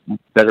guy was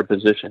better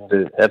positioned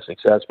to have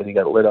success, but he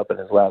got lit up in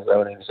his last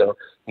outing, so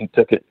he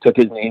took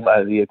his name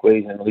out of the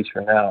equation, at least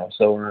for now.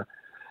 So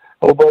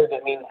Oberg,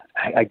 I mean,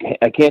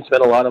 I can't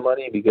spend a lot of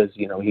money because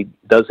he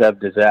does have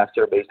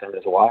disaster based on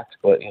his walks,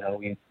 but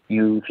if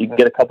you can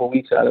get a couple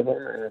weeks out of him,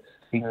 and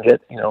you can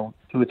get 2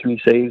 or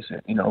 3 saves,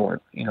 in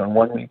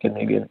 1 week and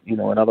maybe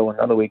another one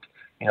another week,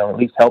 at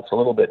least helps a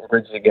little bit and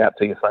bridges the gap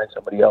till you find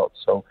somebody else.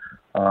 So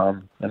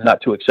I'm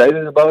not too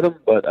excited about him,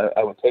 but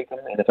I would take him,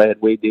 and if I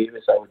had Wade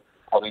Davis, I would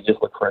probably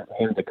just look for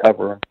him to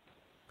cover him.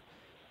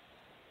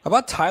 How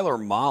about Tyler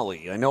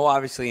Mahle? I know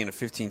obviously in a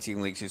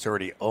 15-team leagues he's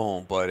already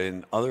owned, but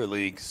in other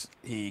leagues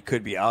he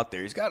could be out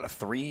there. He's got a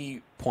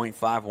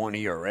 3.51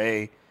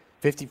 ERA,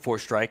 54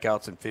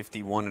 strikeouts and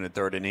 51 in the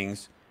third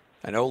innings.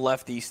 I know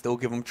lefties still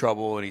give him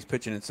trouble, and he's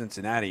pitching in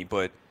Cincinnati,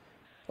 but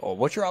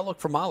what's your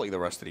outlook for Mahle the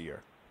rest of the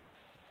year?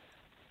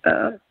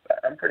 I'm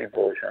pretty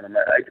bullish on him.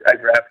 I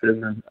drafted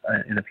him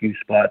in a few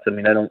spots. I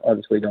mean, I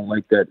obviously don't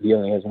like that he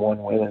only has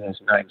 1 win in his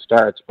 9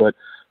 starts, but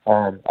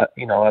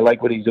I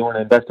like what he's doing,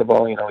 and best of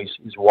all,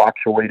 his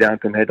walks are way down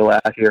compared to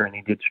last year, and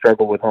he did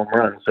struggle with home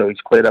runs, so he's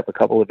cleared up a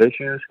couple of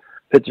issues.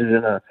 Pitches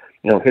in a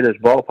hitter's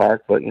ballpark,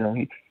 but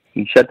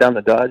he shut down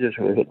the Dodgers,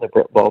 who were hitting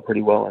the ball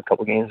pretty well a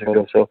couple games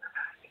ago. So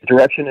the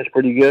direction is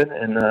pretty good,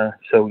 and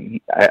so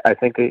I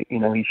think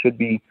he should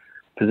be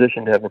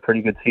positioned to have a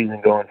pretty good season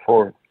going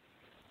forward.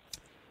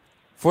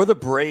 For the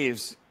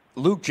Braves,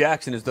 Luke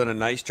Jackson has done a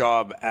nice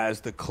job as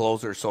the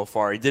closer so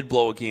far. He did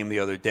blow a game the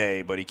other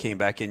day, but he came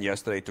back in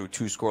yesterday through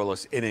 2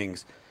 scoreless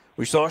innings.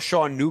 We saw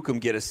Sean Newcomb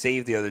get a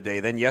save the other day.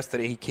 Then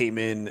yesterday he came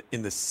in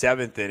the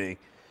 7th inning.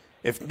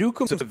 If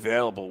Newcomb's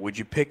available, would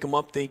you pick him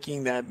up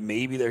thinking that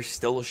maybe there's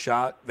still a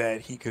shot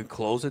that he could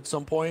close at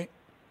some point?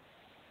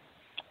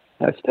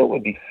 I still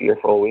would be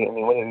fearful. I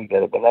mean, when we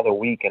get another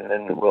week, and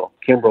then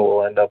Kimbrel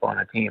will end up on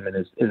a team, and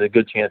there's a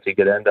good chance he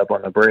could end up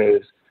on the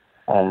Braves.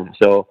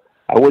 So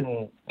I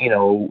wouldn't,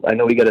 I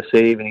know he got a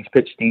save and he's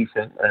pitched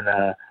decent,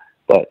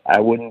 but I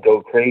wouldn't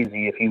go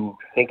crazy if you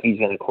think he's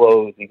going to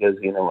close because,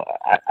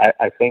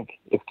 I think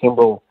if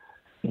Kimbrel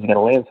is going to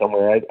land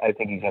somewhere, I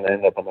think he's going to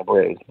end up on the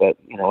Braves. But,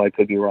 I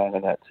could be wrong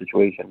in that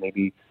situation.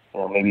 Maybe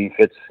he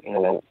fits,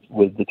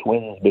 with the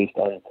Twins based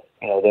on,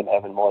 them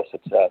having more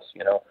success,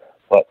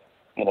 But,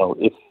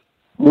 if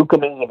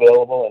Newcomb is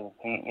available and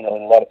he, in a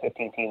lot of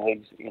 15-team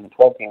leagues, in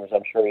 12-teamers,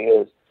 I'm sure he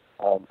is,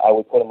 I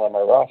would put him on my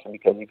roster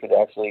because he could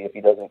actually, if he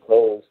doesn't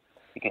close,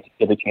 he could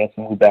get a chance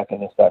to move back in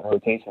the starting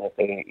rotation if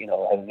they,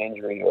 had an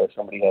injury or if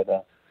somebody had,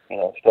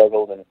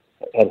 struggled and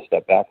had to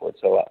step backwards.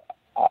 So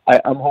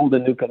I'm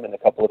holding Newcomb in a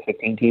couple of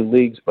 15-team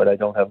leagues, but I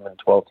don't have him in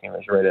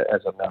 12-teamers right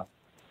as of now.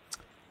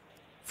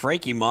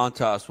 Frankie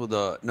Montas with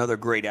another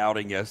great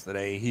outing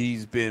yesterday.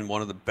 He's been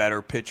one of the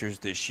better pitchers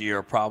this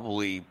year.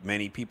 Probably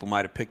many people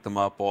might have picked him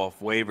up off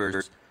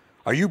waivers.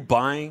 Are you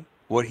buying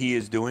what he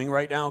is doing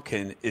right now?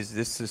 Is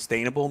this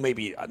sustainable?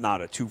 Maybe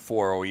not a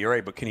 2.40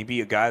 ERA, but can he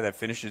be a guy that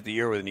finishes the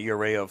year with an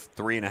ERA of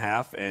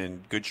 3.5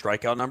 and good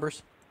strikeout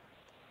numbers?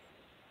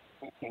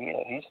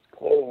 Yeah, he's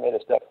clearly made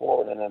a step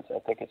forward, and I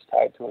think it's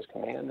tied to his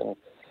command and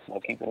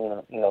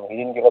keeping. He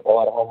didn't give up a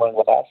lot of home runs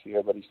last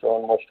year, but he's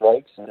throwing more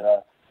strikes, and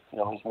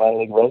his minor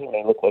league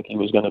resume looked like he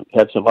was going to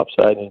have some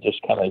upside, and it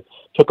just kind of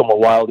took him a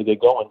while to get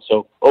going.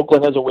 So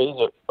Oakland has a ways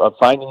of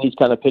finding these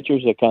kind of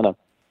pitchers that kind of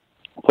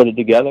put it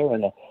together,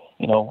 and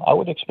I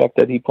would expect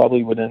that he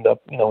probably would end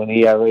up, in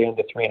the ERA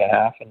under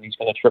 3.5, and he's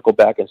going to trickle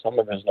back in some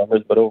of his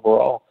numbers. But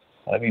overall,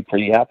 I'd be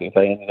pretty happy if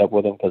I ended up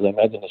with him, because I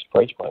imagine his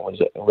price point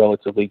was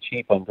relatively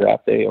cheap on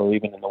draft day or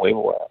even in the waiver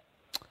wire.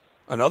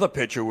 Another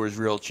pitcher was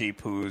real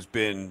cheap who's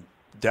been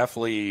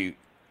definitely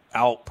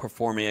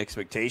outperforming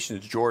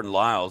expectations, Jordan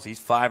Lyles. He's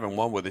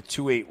 5-1 with a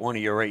 2.81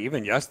 ERA.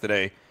 Even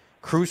yesterday,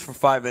 cruised for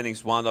 5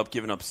 innings, wound up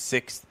giving up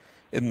 6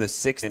 in the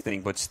 6th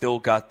inning, but still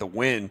got the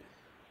win.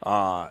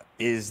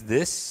 Is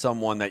this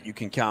someone that you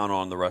can count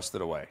on the rest of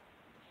the way?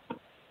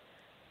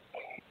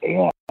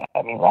 Yeah,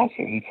 last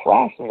year he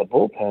flashed in the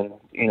bullpen,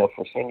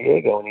 for San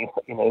Diego, and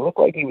he looked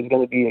like he was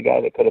going to be a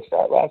guy that could have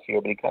started last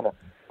year, but he kind of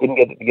didn't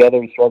get it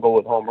together. He struggled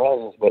with home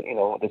runs, but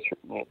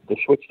the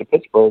switch to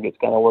Pittsburgh, it's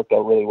kind of worked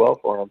out really well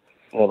for him.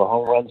 The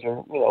home runs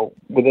are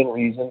within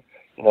reason,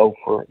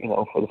 for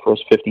the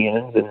first 50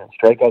 innings, and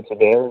strikeouts are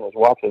there, and his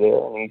walks are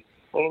there, and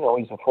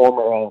he's a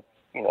former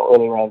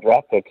early round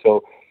draft pick,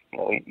 so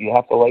you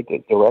have to like the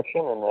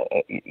direction, and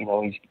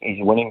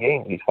he's winning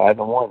games. He's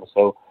 5-1,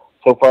 so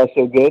far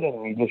so good,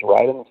 and you just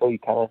ride him until you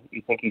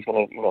think he's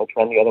going to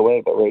trend the other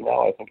way. But right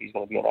now, I think he's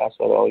going to be an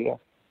asset all year.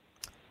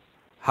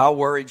 How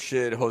worried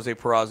should Jose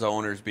Peraza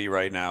owners be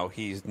right now?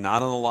 He's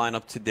not on the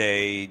lineup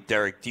today.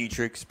 Derek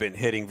Dietrich's been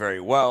hitting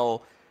very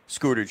well.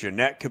 Scooter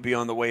Gennett could be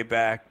on the way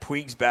back.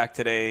 Puig's back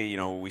today.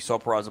 We saw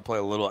Peraza play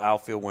a little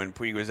outfield when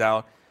Puig was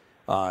out.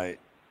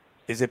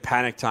 Is it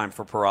panic time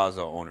for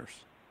Peraza owners?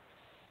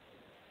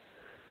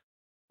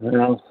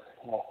 Well,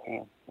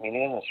 he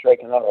isn't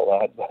striking out a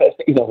lot, but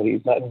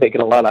he's not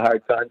making a lot of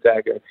hard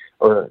contact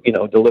or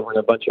delivering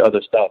a bunch of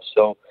other stuff.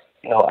 So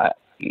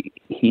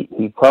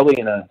he probably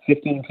in a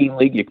 15-team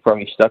league, you're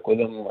probably stuck with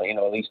him.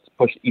 At least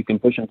you can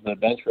push him to the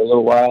bench for a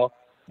little while,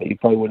 but you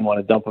probably wouldn't want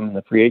to dump him in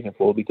the free agent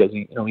pool, because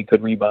he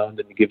could rebound,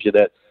 and it gives you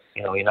that.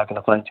 You're not going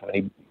to find too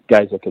many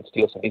guys that could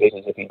steal some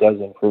bases if he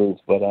does improve.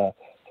 But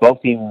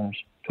 12-team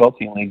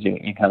leagues,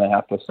 you kind of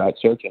have to start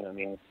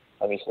searching.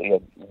 Obviously,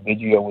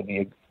 Biggio would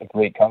be a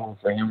great cover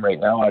for him right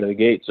now out of the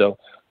gate. So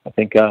I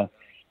think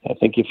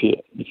if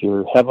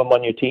you have him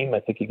on your team,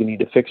 I think you need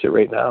to fix it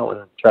right now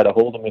and try to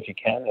hold him if you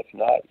can. If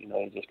not,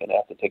 you're just going to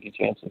have to take your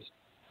chances.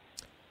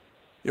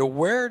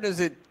 Where does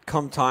it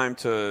come time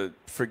to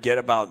forget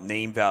about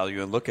name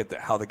value and look at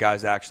how the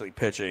guy's actually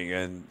pitching?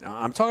 And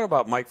I'm talking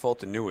about Mike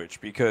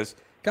Fulton-Newich, because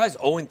guy's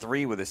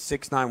 0-3 with a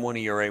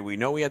 6.91 ERA. We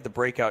know he had the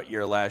breakout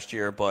year last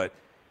year, but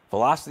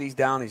velocity's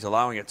down. He's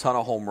allowing a ton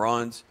of home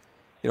runs.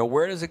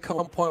 Where does it come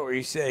to a point where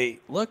you say,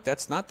 look,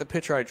 that's not the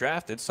pitcher I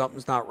drafted.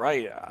 Something's not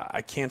right.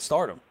 I can't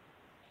start him.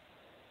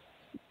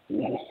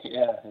 Yeah,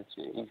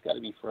 he's got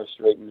to be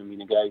frustrating.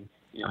 The guy,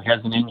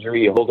 has an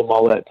injury. You hold him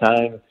all that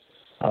time,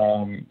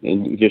 and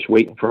you're just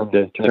waiting for him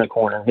to turn the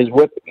corner. His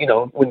whip,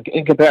 when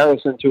in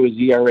comparison to his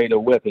ERA to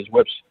whip, his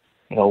whip's,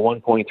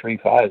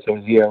 1.35, so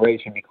his ERA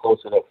should be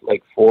closer to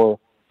like 4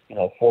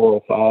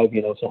 or 5,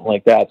 something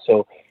like that.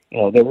 So,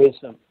 there is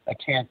a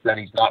chance that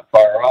he's not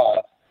far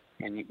off.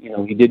 And,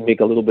 he did make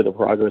a little bit of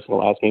progress in the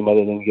last game,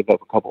 other than give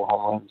up a couple of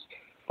home runs.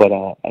 But,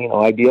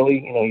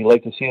 ideally, you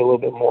like to see a little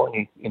bit more,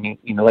 and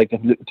you like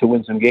to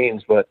win some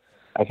games. But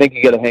I think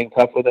you got to hang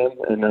tough with him.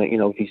 And,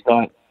 if he's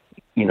not,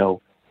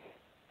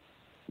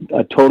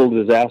 a total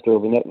disaster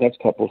over the next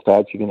couple of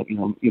starts, you're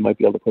gonna, you might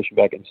be able to push him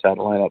back inside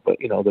the lineup. But,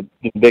 the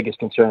biggest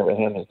concern with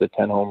him is the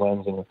 10 home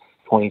runs in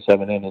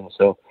 27 innings.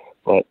 So,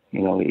 but, he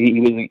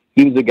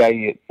was a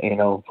guy,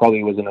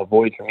 probably was an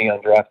avoid for me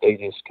on draft day,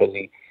 just because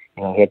he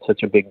had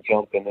such a big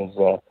jump in his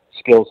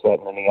skill set,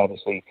 and then he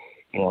obviously,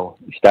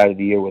 started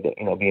the year with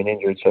being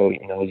injured, so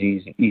it was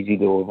easy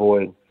to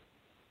avoid.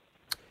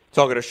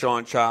 Talking to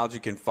Sean Childs, you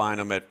can find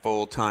him at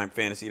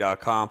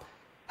fulltimefantasy.com.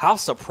 How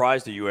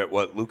surprised are you at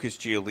what Lucas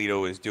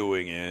Giolito is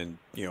doing, and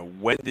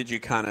when did you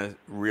kind of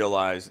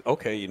realize,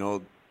 okay,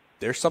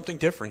 there's something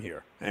different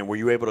here, and were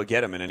you able to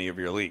get him in any of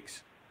your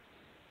leagues?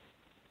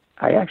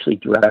 I actually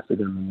drafted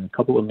him in a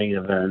couple of main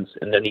events,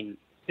 and then he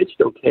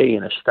pitched okay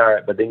in a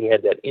start, but then he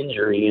had that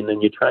injury, and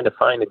then you're trying to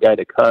find a guy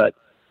to cut.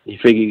 You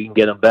figure you can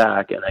get him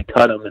back, and I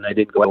cut him, and I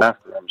didn't go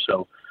after him.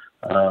 So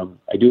I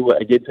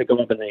did pick him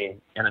up in the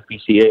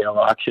NFBCAL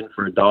auction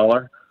for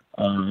 $1,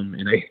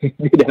 and I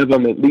did have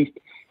him at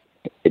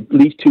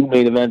least 2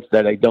 main events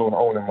that I don't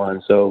own him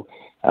on. So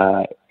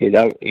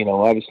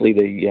obviously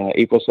the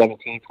April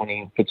 17th when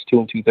he pitched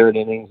 2 2/3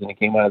 innings and he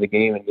came out of the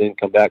game and didn't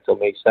come back till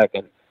May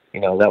 2nd.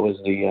 That was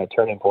the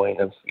turning point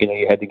of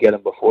you had to get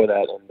him before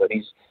that, but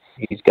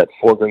he's got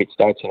 4 great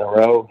starts in a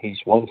row. He's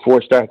won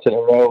 4 starts in a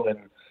row, and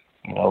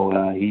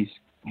he's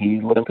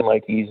looking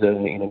like he's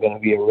going to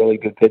be a really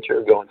good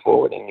pitcher going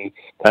forward. And he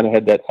kind of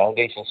had that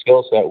foundation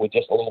skill set with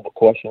just a little bit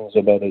questions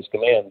about his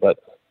command, but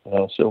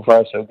so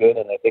far so good.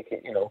 And I think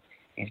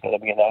he's going to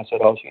be an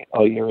asset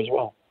all year as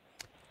well.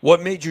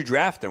 What made you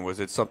draft him? Was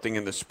it something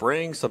in the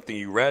spring, something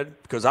you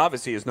read? Because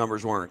obviously his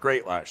numbers weren't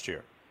great last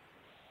year.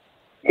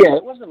 Yeah,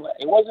 it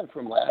wasn't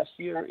from last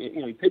year.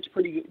 He pitched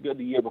pretty good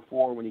the year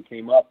before when he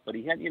came up, but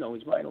he had,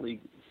 his minor league,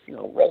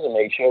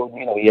 resume showed,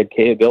 he had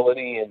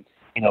K-ability, and,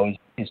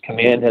 his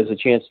command has a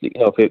chance to,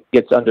 if it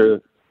gets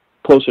under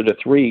closer to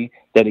 3,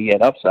 that he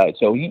had upside.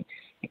 So he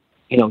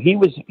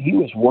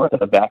was worth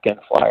a back-end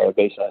flyer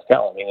based on his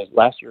talent. I mean,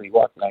 last year he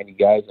walked 90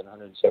 guys in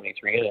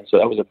 173 innings, so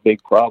that was a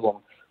big problem.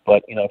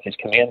 But, if his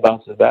command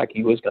bounces back,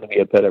 he was going to be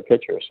a better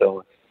pitcher.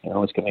 So,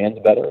 his command's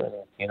better,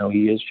 and,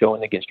 he is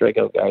showing that he can strike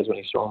out guys when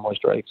he's throwing more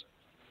strikes.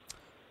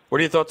 What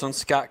are your thoughts on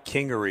Scott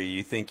Kingery?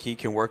 You think he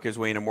can work his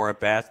way into more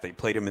at-bats? They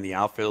played him in the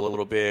outfield a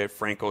little bit.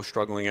 Franco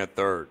struggling at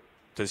third.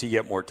 Does he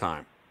get more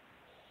time?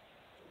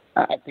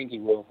 I think he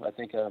will. I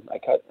think I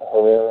cut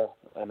Herrera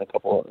and a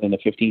couple in the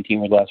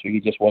 15-teamers last week. He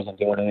just wasn't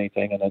doing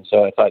anything, and then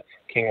so I thought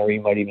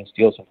Kingery might even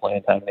steal some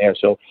playing time there.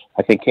 So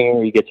I think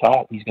Kingery gets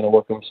hot. He's going to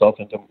work himself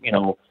into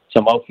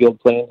some outfield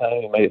playing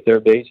time. He might at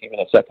third base, even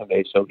at second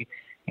base. So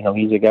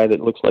he's a guy that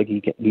looks like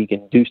he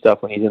can do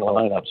stuff when he's in the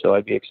lineup. So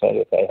I'd be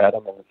excited if I had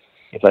him, and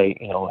if I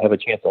have a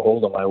chance to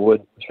hold him, I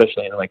would,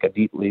 especially in like a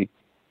deep league.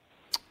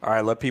 All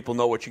right, let people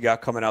know what you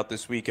got coming out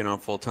this weekend on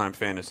Full-Time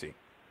Fantasy.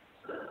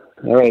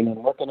 All right,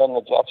 I'm working on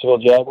the Jacksonville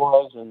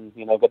Jaguars, and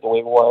got the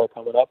waiver wire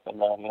coming up,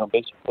 and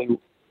basically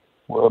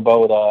we're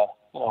about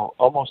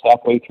almost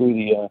halfway through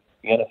the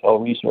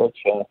NFL research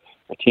for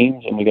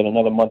teams, and we got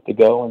another month to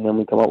go, and then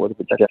we come up with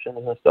the projections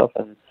and stuff,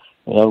 and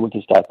we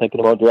can start thinking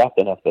about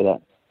drafting after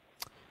that.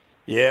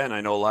 Yeah, and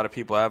I know a lot of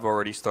people have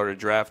already started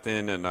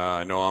drafting, and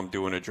I know I'm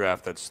doing a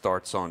draft that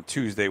starts on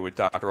Tuesday with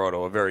Dr.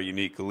 Otto, a very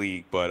unique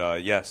league,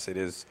 but yes, it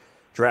is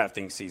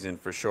drafting season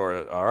for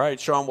sure. All right,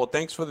 Sean, well,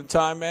 thanks for the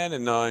time, man,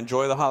 and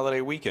enjoy the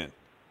holiday weekend.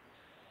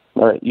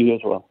 All right, you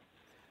as well.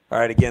 All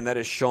right, again, that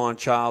is Sean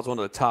Childs, one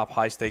of the top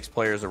high-stakes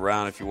players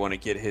around. If you want to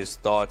get his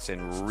thoughts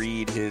and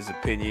read his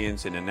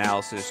opinions and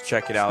analysis,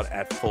 check it out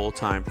at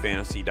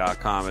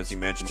fulltimefantasy.com. As he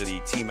mentioned, the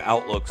team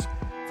outlooks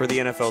for the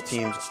NFL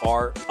teams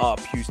are up.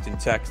 Houston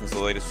Texans, the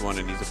latest one,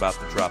 and he's about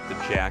to drop the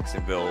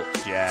Jacksonville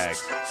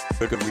Jags.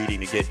 Good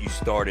reading to get you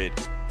started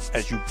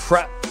as you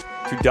prep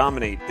to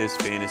dominate this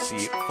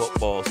fantasy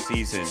football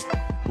season.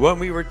 When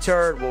we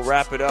return, we'll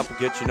wrap it up and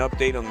get you an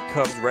update on the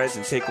Cubs Reds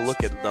and take a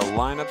look at the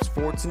lineups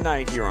for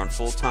tonight here on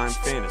Full-Time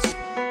Fantasy.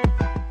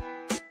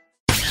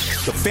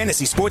 The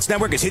Fantasy Sports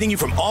Network is hitting you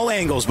from all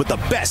angles with the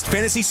best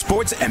fantasy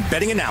sports and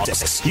betting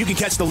analysis. You can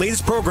catch the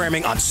latest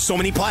programming on so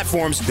many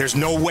platforms, there's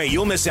no way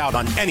you'll miss out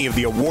on any of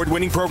the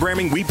award-winning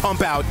programming we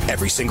pump out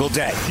every single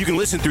day. You can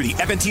listen through the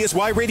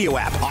FNTSY radio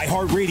app,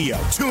 iHeartRadio,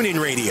 TuneIn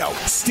Radio,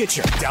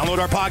 Stitcher. Download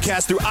our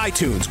podcast through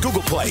iTunes,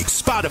 Google Play,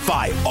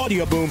 Spotify,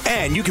 Audio Boom,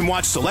 and you can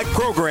watch select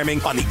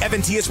programming on the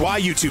FNTSY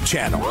YouTube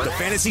channel. The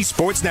Fantasy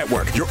Sports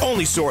Network, your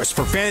only source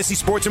for fantasy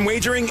sports and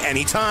wagering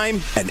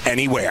anytime and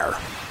anywhere.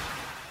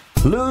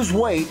 Lose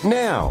weight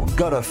now.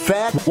 Go to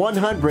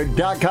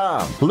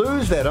fat100.com.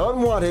 Lose that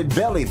unwanted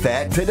belly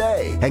fat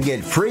today and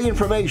get free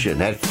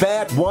information at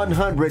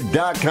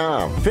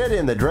fat100.com. Fit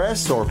in the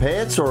dress or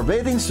pants or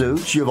bathing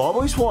suits you've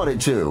always wanted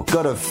to.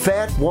 Go to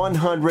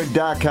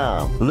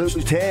fat100.com.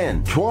 Lose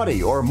 10,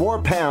 20, or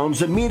more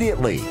pounds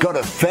immediately. Go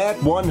to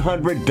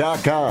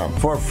fat100.com.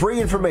 For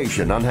free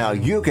information on how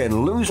you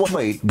can lose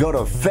weight, go to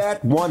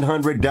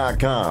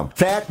fat100.com.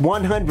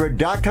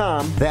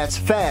 Fat100.com. That's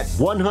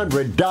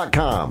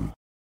fat100.com.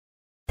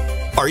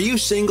 Are you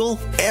single?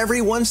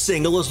 Everyone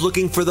single is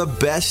looking for the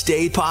best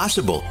date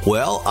possible.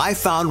 Well, I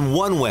found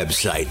one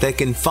website that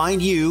can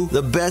find you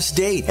the best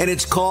date, and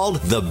it's called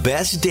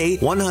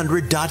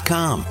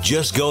thebestdate100.com.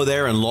 Just go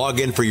there and log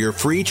in for your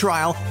free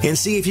trial and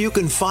see if you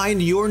can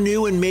find your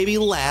new and maybe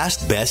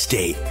last best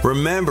date.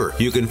 Remember,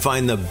 you can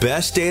find the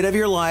best date of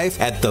your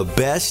life at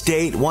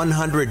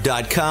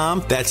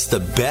thebestdate100.com. That's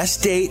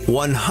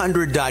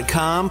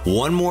thebestdate100.com.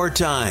 One more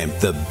time,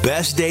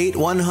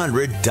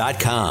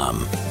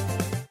 thebestdate100.com.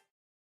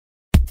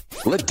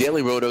 Let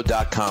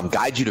DailyRoto.com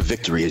guide you to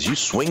victory as you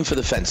swing for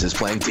the fences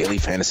playing daily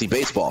fantasy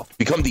baseball.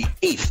 Become the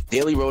 8th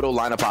Daily Roto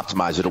lineup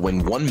optimizer to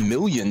win $1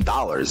 million in a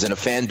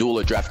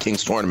FanDuel or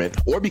DraftKings tournament,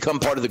 or become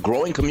part of the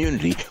growing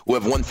community who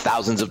have won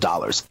thousands of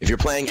dollars. If you're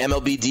playing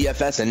MLB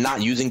DFS and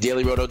not using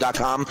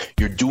DailyRoto.com,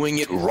 you're doing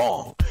it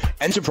wrong.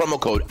 Enter promo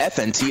code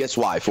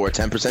FNTSY for a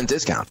 10%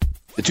 discount.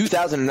 The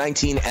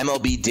 2019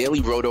 MLB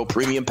Daily Roto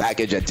Premium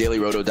Package at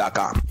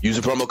DailyRoto.com.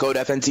 Use the promo code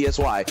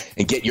FNTSY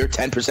and get your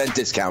 10%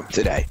 discount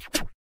today.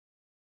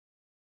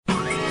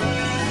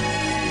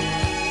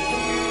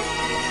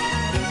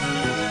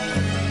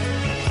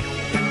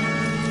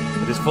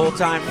 It is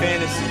Full-Time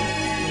Fantasy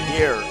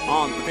here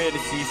on the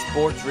Fantasy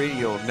Sports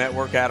Radio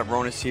Network. Adam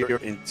Ronis here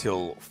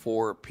until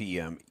 4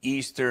 p.m.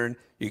 Eastern.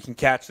 You can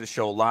catch the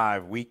show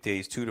live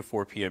weekdays 2 to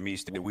 4 p.m.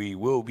 Eastern. We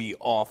will be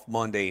off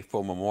Monday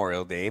for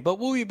Memorial Day, but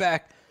we'll be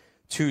back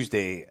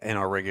Tuesday in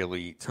our regular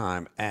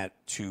time at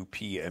 2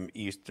 p.m.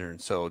 Eastern.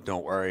 So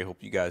don't worry.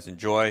 Hope you guys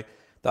enjoy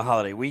the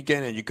holiday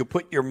weekend. And you can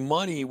put your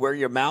money where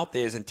your mouth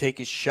is and take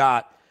a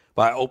shot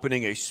by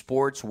opening a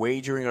sports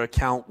wagering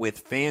account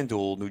with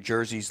FanDuel, New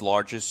Jersey's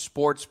largest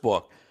sports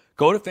book.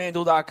 Go to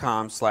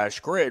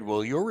FanDuel.com/grid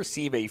where you'll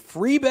receive a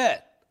free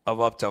bet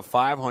of up to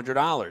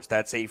 $500.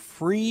 That's a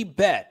free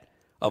bet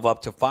of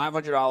up to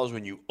 $500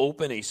 when you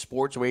open a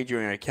sports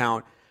wagering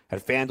account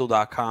at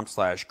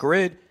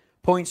FanDuel.com/grid.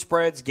 Point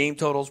spreads, game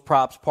totals,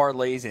 props,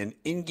 parlays, and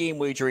in-game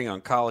wagering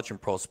on college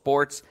and pro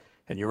sports,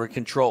 and you're in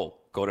control.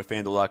 Go to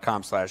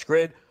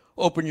FanDuel.com/grid,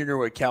 open your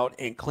new account,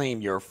 and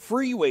claim your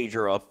free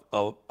wager of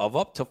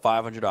up to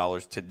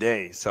 $500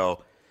 today.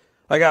 So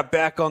I got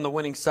back on the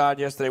winning side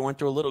yesterday. Went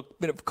through a little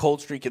bit of a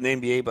cold streak in the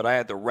NBA, but I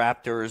had the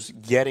Raptors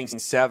getting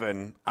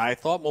 7. I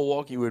thought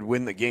Milwaukee would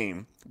win the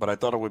game, but I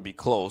thought it would be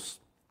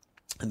close,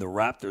 and the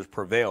Raptors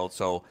prevailed.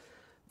 So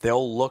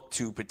they'll look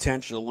to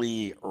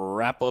potentially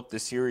wrap up the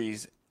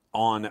series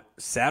on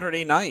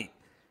Saturday night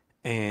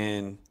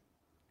and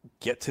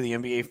get to the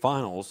NBA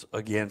Finals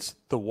against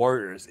the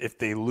Warriors. If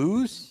they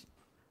lose,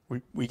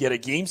 we get a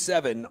Game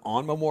 7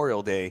 on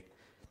Memorial Day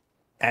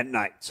at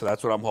night. So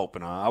that's what I'm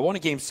hoping. I want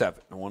a Game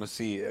 7. I want to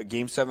see a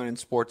Game 7 in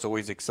sports,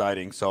 always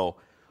exciting. So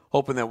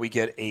hoping that we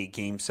get a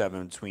Game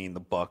 7 between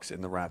the Bucks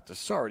and the Raptors.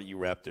 Sorry to you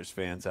Raptors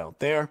fans out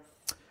there.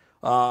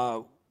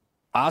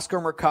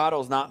 Oscar Mercado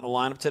is not in the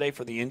lineup today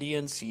for the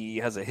Indians. He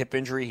has a hip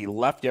injury. He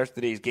left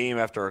yesterday's game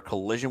after a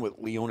collision with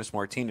Leonys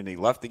Martin, and he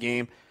left the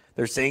game.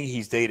 They're saying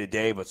he's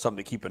day-to-day, but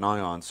something to keep an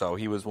eye on. So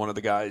he was one of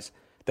the guys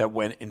that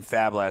went in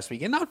fab last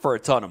week, and not for a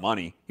ton of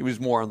money. He was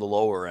more on the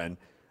lower end,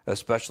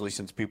 especially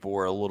since people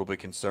were a little bit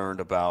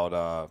concerned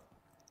about,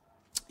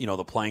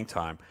 the playing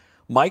time.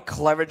 Mike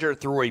Clevinger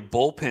threw a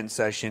bullpen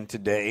session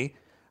today,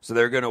 so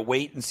they're going to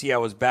wait and see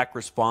how his back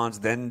responds,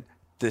 then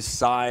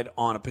decide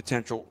on a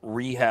potential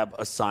rehab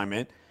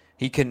assignment.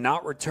 He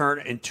cannot return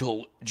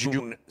until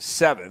June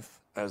 7th,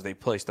 as they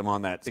placed him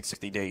on that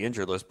 60-day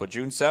injured list. But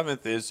June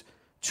 7th is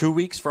 2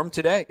 weeks from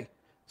today.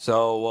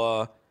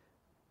 So,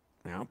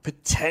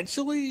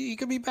 potentially he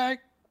could be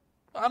back.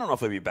 I don't know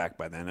if he'll be back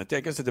by then. I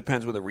guess it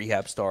depends when the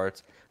rehab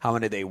starts, how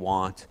many they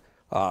want.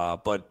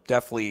 But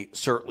definitely,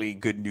 certainly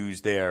good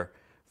news there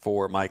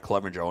for my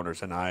Clevenger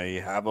owners. And I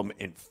have them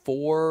in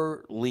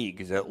 4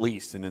 leagues at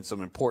least, and in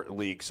some important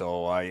leagues.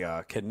 So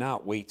I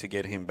cannot wait to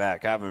get him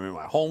back. I have him in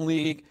my home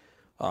league,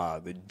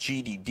 the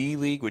GDD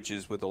league, which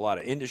is with a lot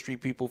of industry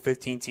people,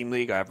 15-team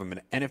league. I have him in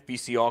an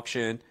NFBC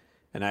auction,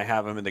 and I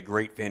have him in the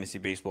Great Fantasy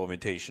Baseball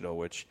Invitational,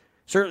 which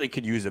certainly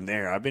could use him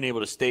there. I've been able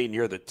to stay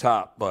near the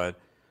top, but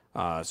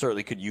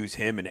certainly could use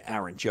him and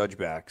Aaron Judge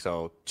back.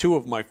 So 2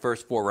 of my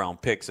first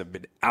 4-round picks have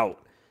been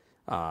out.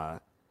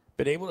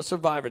 Been able to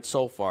survive it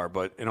so far,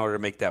 but in order to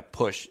make that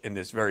push in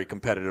this very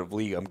competitive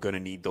league, I'm going to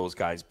need those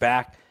guys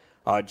back.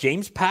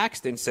 James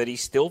Paxton said he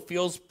still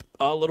feels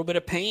a little bit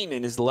of pain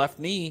in his left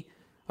knee.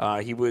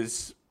 He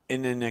was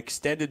in an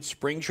extended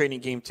spring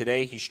training game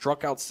today. He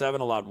struck out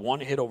 7, allowed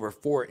 1 hit over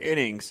 4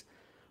 innings,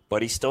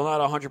 but he's still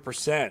not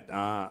 100%.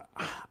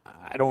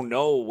 I don't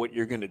know what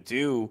you're going to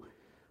do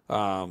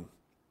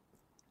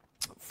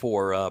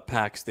for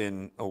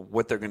Paxton,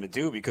 what they're going to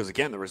do, because,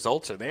 again, the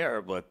results are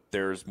there, but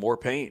there's more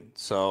pain.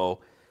 So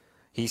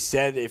he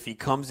said if he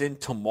comes in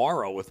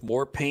tomorrow with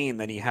more pain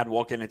than he had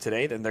walking in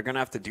today, then they're going to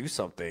have to do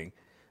something.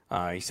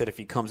 He said if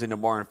he comes in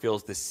tomorrow and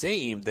feels the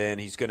same, then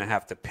he's going to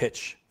have to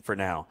pitch for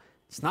now.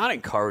 It's not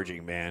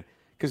encouraging, man,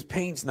 because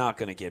pain's not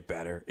going to get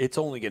better. It's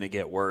only going to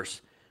get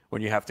worse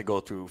when you have to go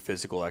through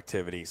physical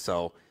activity.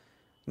 So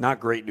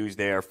not great news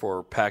there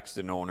for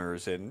Paxton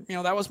owners. And,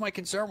 that was my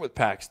concern with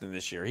Paxton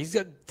this year. He's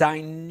a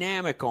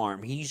dynamic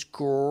arm. He's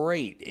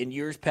great. In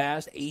years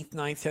past, 8th,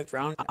 9th, 10th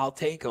round, I'll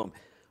take him.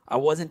 I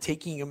wasn't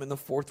taking him in the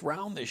 4th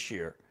round this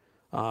year.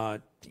 I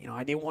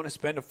didn't want to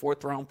spend a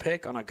 4th-round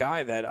pick on a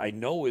guy that I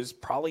know is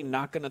probably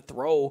not going to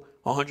throw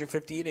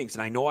 150 innings.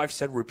 And I know I've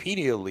said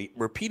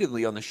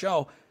repeatedly on the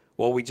show,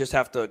 well, we just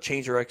have to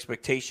change our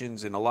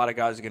expectations, and a lot of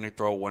guys are going to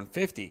throw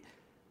 150.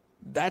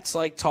 That's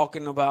like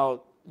talking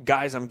about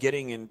guys I'm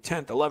getting in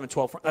 10th, 11th,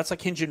 12th. That's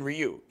like Hyun-Jin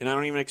Ryu. And I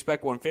don't even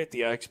expect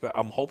 150.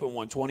 I'm hoping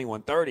 120,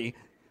 130.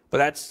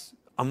 But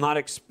I'm not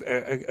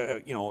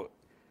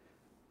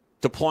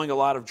deploying a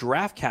lot of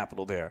draft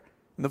capital there.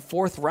 In the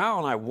 4th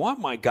round, I want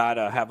my guy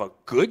to have a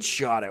good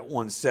shot at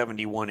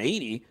 170,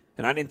 180,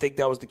 and I didn't think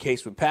that was the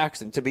case with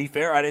Paxton. To be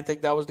fair, I didn't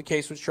think that was the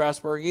case with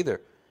Strasburg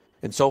either.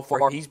 And so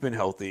far, he's been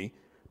healthy.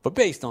 But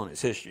based on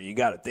his history, you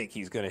got to think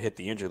he's going to hit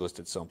the injured list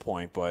at some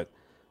point. But,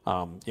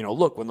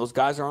 look, when those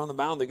guys are on the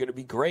mound, they're going to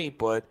be great.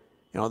 But,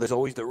 there's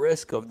always the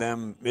risk of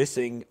them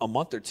missing a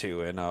month or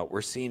two. And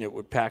we're seeing it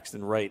with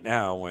Paxton right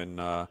now.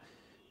 And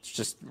it's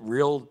just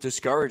real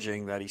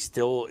discouraging that he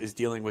still is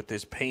dealing with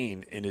this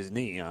pain in his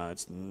knee.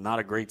 It's not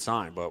a great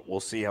sign, but we'll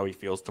see how he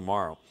feels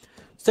tomorrow.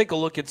 Let's take a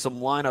look at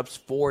some lineups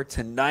for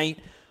tonight.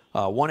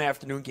 One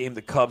afternoon game,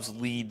 the Cubs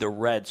lead the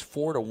Reds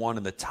 4-1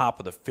 in the top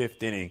of the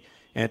 5th inning.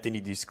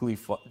 Anthony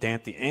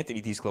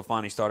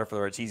DeSclafani, starter for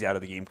the Reds, he's out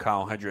of the game.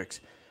 Kyle Hendricks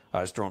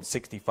has thrown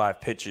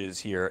 65 pitches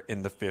here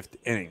in the 5th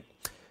inning.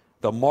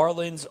 The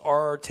Marlins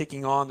are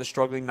taking on the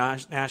struggling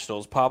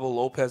Nationals. Pablo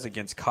Lopez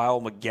against Kyle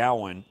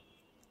McGowan.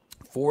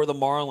 For the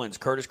Marlins,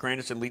 Curtis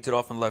Granderson leads it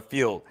off in left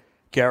field.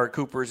 Garrett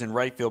Cooper's in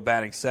right field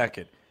batting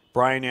second.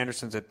 Brian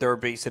Anderson's at third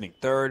base hitting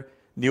third.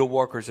 Neil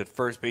Walker's at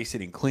first base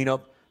hitting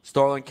cleanup.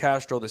 Starlin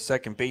Castro, the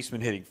second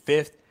baseman, hitting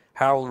 5th.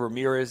 Harold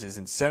Ramirez is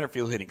in center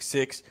field hitting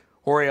 6th.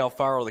 Jorge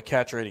Alfaro, the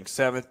catcher, hitting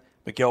 7th.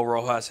 Miguel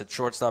Rojas at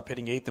shortstop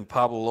hitting 8th, and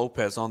Pablo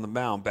Lopez on the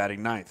mound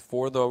batting 9th.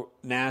 For the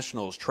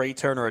Nationals, Trey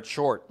Turner at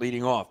short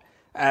leading off.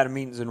 Adam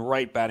Eaton's in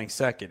right batting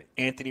 2nd.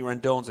 Anthony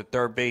Rendon's at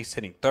third base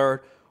hitting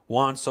 3rd.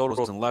 Juan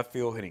Soto's in left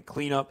field hitting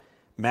cleanup.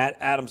 Matt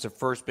Adams at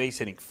first base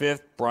hitting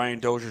 5th. Brian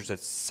Dozier's at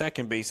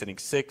second base hitting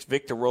 6th.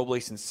 Victor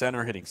Robles in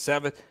center hitting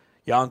 7th.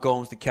 Yan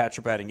Gomes, the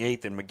catcher, batting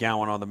 8th, and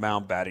McGowan on the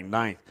mound batting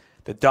 9th.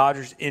 The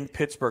Dodgers in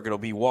Pittsburgh, it'll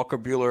be Walker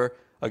Buehler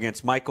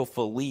against Michael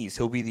Feliz.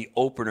 He'll be the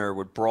opener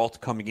with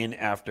Brault coming in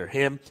after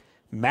him.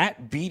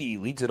 Matt Beatty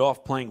leads it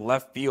off playing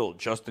left field.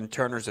 Justin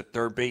Turner's at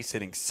third base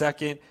hitting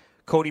 2nd.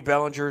 Cody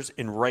Bellinger's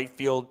in right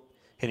field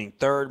hitting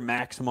 3rd.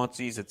 Max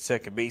Muncy's at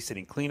second base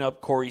hitting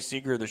cleanup. Corey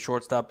Seager, the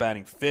shortstop,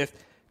 batting 5th.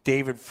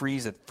 David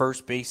Freese at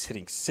first base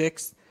hitting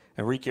 6th.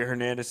 Enrique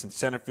Hernandez in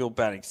center field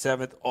batting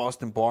 7th.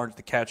 Austin Barnes,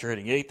 the catcher,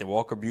 hitting 8th. And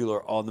Walker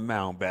Buehler on the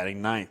mound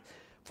batting 9th.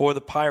 For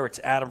the Pirates,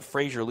 Adam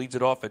Frazier leads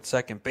it off at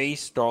second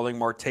base. Starling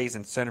Marte's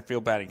in center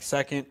field batting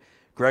 2nd.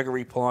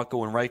 Gregory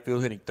Polanco in right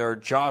field hitting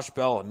 3rd. Josh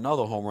Bell,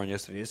 another home run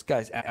yesterday. This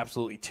guy's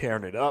absolutely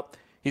tearing it up.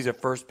 He's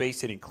at first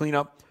base hitting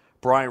cleanup.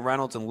 Brian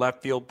Reynolds in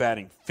left field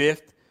batting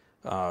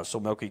 5th. So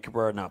Melky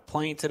Cabrera not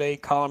playing today.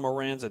 Colin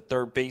Moran's at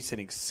third base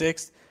hitting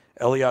 6th.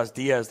 Elias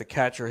Diaz, the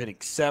catcher, hitting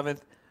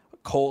 7th.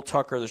 Cole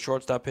Tucker, the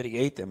shortstop, hitting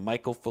 8th. And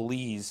Michael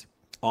Feliz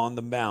on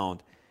the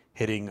mound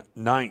hitting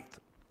 9th.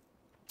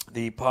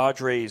 The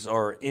Padres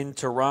are in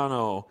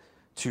Toronto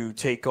to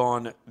take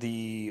on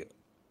the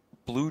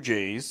Blue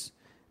Jays,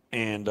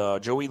 and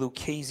Joey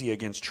Lucchesi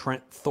against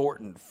Trent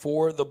Thornton.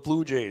 For the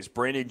Blue Jays,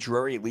 Brandon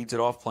Drury leads it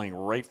off playing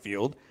right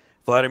field.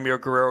 Vladimir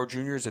Guerrero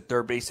Jr. is at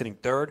third base hitting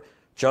 3rd.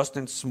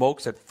 Justin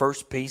Smokes at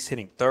first base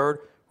hitting 3rd.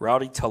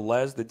 Rowdy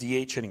Tellez, the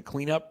DH, hitting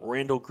cleanup.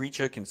 Randall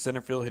Grichuk in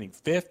center field hitting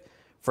 5th.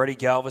 Freddie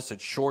Galvis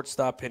at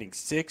shortstop hitting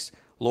 6th.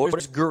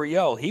 Lourdes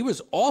Gurriel, he was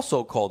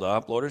also called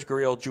up. Lourdes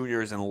Gurriel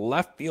Jr. is in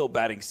left field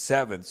batting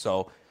 7th,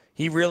 so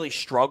he really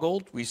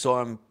struggled. We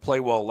saw him play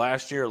well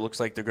last year. It looks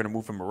like they're going to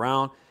move him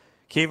around.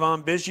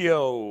 Kayvon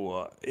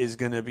Biggio is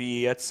going to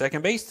be at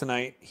second base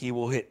tonight. He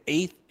will hit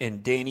 8th,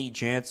 and Danny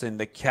Jansen,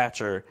 the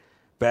catcher,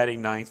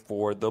 batting 9th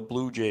for the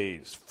Blue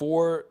Jays.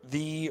 For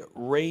the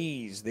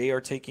Rays, they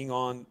are taking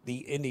on the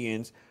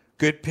Indians.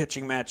 Good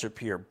pitching matchup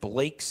here.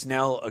 Blake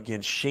Snell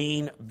against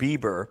Shane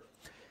Bieber.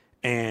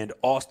 And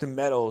Austin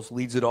Meadows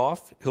leads it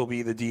off. He'll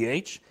be the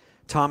DH.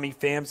 Tommy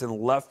Pham's in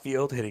left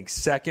field hitting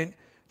 2nd.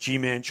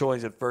 G-Man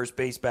Choi's at first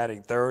base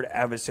batting 3rd.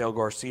 Avisail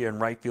Garcia in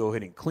right field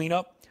hitting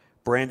cleanup.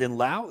 Brandon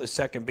Lau, the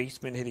second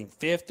baseman, hitting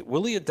 5th.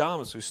 Willie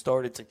Adames, who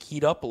started to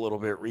heat up a little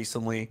bit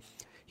recently,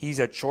 he's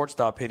at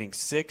shortstop hitting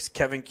 6th.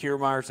 Kevin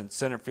Kiermaier's in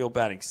center field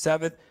batting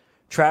 7th.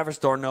 Travis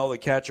Darnell, the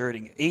catcher,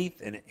 hitting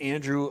 8th. And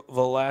Andrew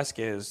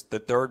Velasquez, the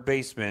third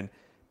baseman,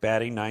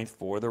 batting 9th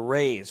for the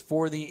Rays.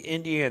 For the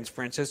Indians,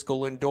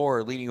 Francisco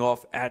Lindor leading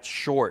off at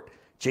short.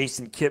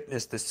 Jason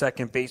Kipnis, the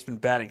second baseman,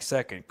 batting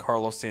 2nd.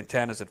 Carlos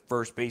Santana's at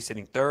first base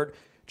hitting 3rd.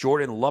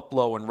 Jordan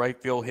Luplow in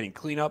right field hitting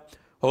cleanup.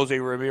 Jose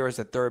Ramirez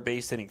at third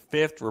base hitting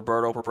 5th.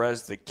 Roberto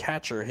Perez, the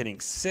catcher, hitting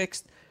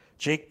 6th.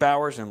 Jake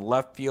Bowers in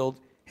left field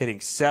hitting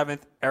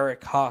 7th.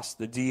 Eric Haas,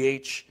 the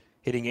DH,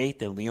 hitting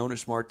 8th. And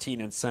Leonys Martin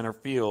in center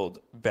field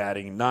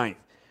batting 9th.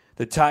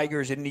 The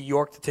Tigers in New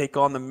York to take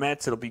on the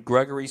Mets. It'll be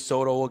Gregory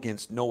Soto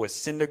against Noah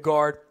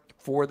Syndergaard.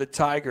 For the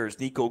Tigers,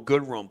 Nico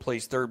Goodrum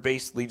plays third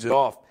base, leads it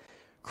off.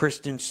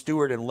 Christian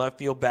Stewart in left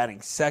field batting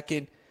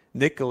 2nd.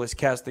 Nicholas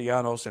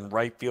Castellanos in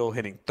right field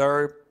hitting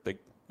 3rd.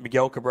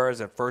 Miguel Cabrera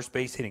at first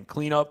base hitting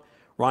cleanup.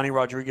 Ronnie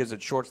Rodriguez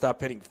at shortstop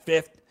hitting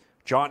 5th.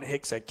 John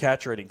Hicks at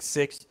catcher hitting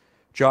 6th.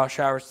 Josh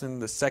Harrison,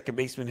 the second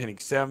baseman, hitting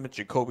 7th.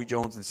 Jacoby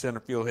Jones in center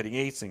field hitting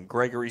 8th. And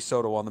Gregory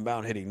Soto on the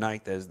mound hitting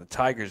 9th as the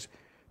Tigers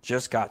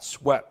just got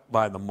swept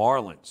by the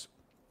Marlins.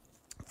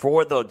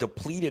 For the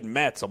depleted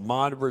Mets,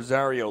 Ahmad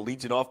Rosario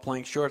leads it off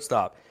playing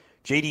shortstop.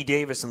 J.D.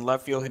 Davis in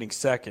left field hitting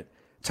 2nd.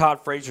 Todd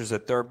Frazier's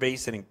at third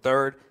base hitting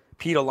 3rd.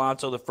 Pete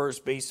Alonso, the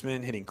first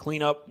baseman, hitting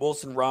cleanup.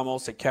 Wilson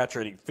Ramos at catcher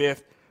hitting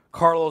 5th.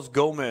 Carlos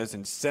Gomez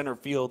in center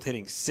field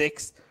hitting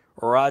 6th.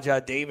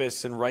 Raja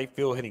Davis in right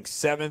field hitting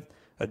 7th.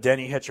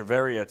 Denny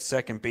Hechavarria at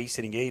second base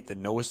hitting 8th.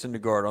 And Noah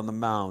Syndergaard on the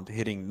mound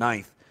hitting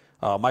 9th.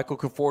 Michael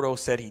Conforto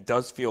said he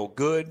does feel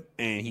good,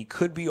 and he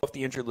could be off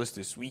the injured list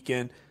this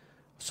weekend.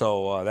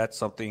 So that's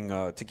something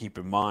to keep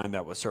in mind.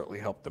 That would certainly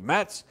help the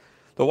Mets.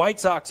 The White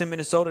Sox in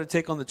Minnesota to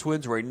take on the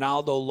Twins.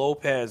 Reynaldo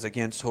Lopez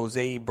against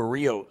Jose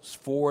Barrios.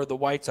 For the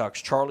White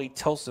Sox, Charlie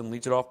Tilson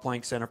leads it off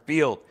playing center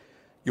field.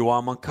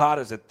 Yoan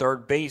Moncada's at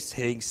third base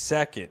hitting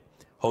 2nd.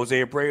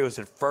 Jose Abreu is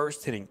at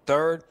first hitting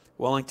 3rd.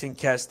 Wellington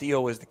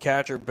Castillo is the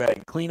catcher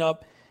batting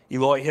cleanup.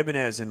 Eloy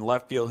Jimenez in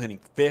left field hitting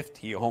 5th.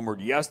 He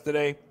homered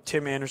yesterday.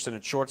 Tim Anderson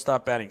at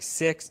shortstop batting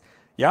 6th.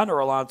 Yonder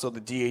Alonso, the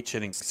DH,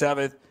 hitting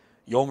 7th.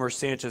 Yolmer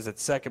Sanchez at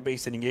second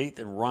base hitting 8th.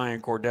 And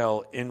Ryan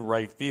Cordell in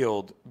right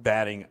field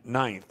batting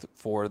 9th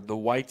for the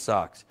White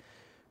Sox.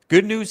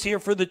 Good news here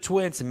for the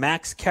Twins.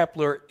 Max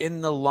Kepler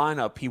in the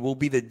lineup. He will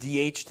be the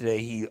DH today.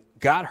 He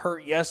got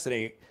hurt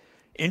yesterday,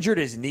 injured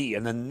his knee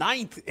in the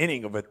 9th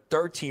inning of a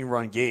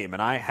 13-run game.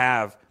 And I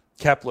have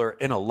Kepler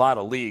in a lot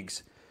of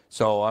leagues.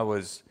 So I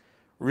was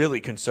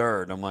really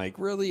concerned. I'm like,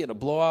 really, in a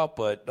blowout?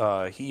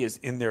 But he is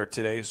in there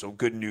today, so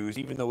good news.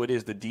 Even though it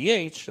is the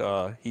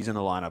DH, he's in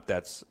the lineup.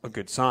 That's a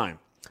good sign.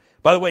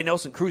 By the way,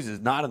 Nelson Cruz is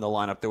not in the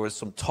lineup. There was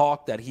some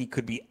talk that he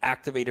could be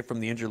activated from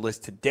the injured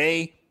list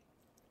today,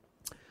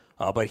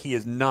 but he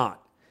is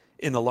not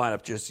in the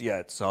lineup just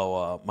yet.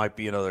 So might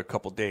be another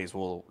couple days.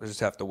 We'll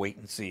just have to wait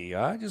and see.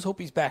 I just hope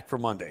he's back for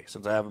Monday.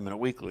 Since I have him in a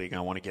weekly league,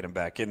 I want to get him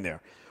back in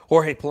there.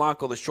 Jorge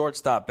Polanco, the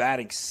shortstop,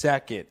 batting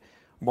second.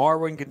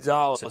 Marwin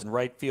Gonzalez in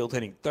right field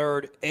hitting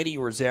third. Eddie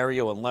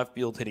Rosario in left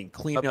field hitting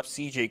cleanup.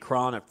 C.J.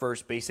 Cron at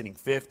first base hitting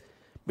fifth.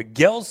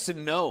 Miguel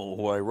Sano,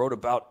 who I wrote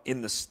about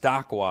in the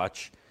Stock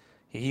Watch,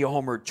 he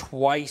homered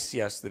twice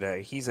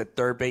yesterday. He's at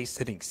third base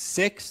hitting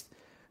sixth.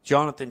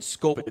 Jonathan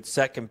Schoop at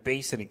second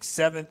base hitting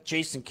seventh.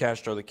 Jason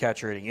Castro, the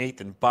catcher, hitting eighth.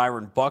 And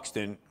Byron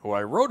Buxton, who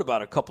I wrote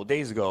about a couple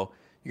days ago,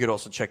 you could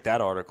also check that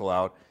article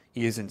out.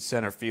 He is in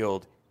center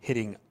field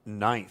hitting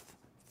ninth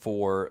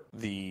for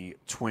the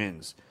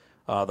Twins.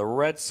 The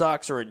Red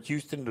Sox are in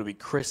Houston. It'll be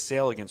Chris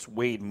Sale against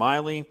Wade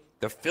Miley.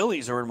 The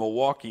Phillies are in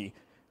Milwaukee.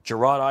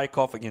 Gerard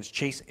Eickhoff against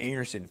Chase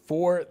Anderson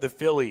for the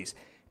Phillies.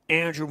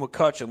 Andrew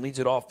McCutchen leads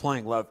it off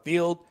playing left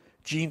field.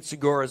 Gene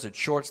Segura is at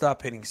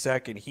shortstop hitting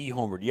second. He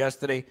homered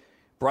yesterday.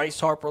 Bryce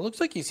Harper looks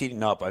like he's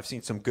heating up. I've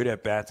seen some good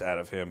at-bats out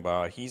of him.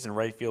 He's in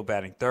right field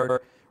batting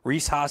third.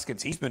 Rhys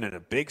Hoskins, he's been in a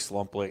big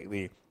slump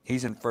lately.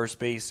 He's in first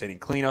base hitting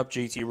cleanup.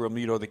 JT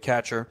Realmuto, the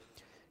catcher,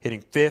 hitting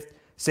fifth.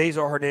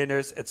 Cesar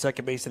Hernandez at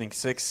second base hitting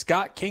sixth.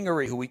 Scott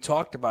Kingery, who we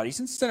talked about, he's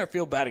in center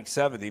field batting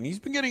seventh, and he's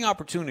been getting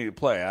opportunity to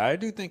play. I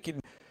do think,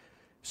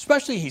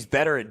 especially he's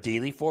better at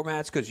daily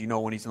formats because,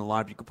 when he's in the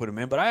lineup, you can put him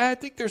in. But I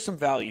think there's some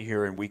value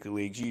here in weekly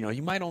leagues.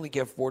 He might only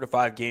get 4 to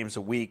 5 games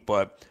a week,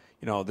 but,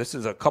 this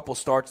is a couple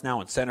starts now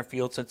in center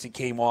field since he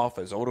came off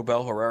as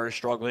Odubel Herrera is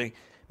struggling.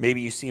 Maybe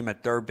you see him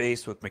at third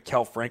base with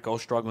Maikel Franco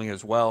struggling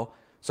as well.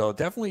 So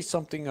definitely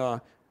something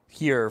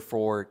here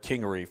for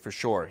Kingery for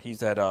sure.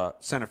 He's at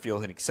center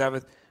field hitting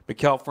seventh.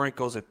 Maikel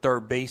Franco's at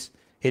third base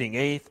hitting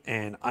eighth,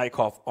 and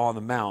Eickhoff on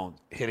the mound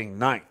hitting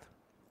ninth.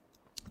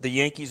 The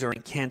Yankees are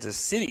in Kansas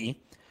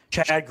City.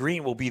 Chad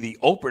Green will be the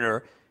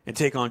opener and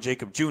take on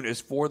Jacob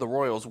Junis for the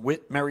Royals.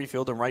 Whit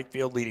Merrifield in right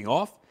field leading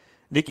off.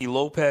 Nicky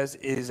Lopez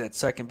is at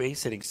second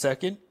base hitting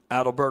second.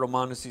 Adalberto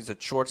Mondesi is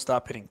at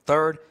shortstop hitting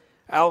third.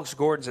 Alex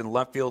Gordon's in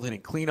left field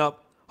hitting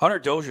cleanup. Hunter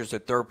Dozier's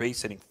at third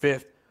base hitting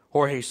fifth.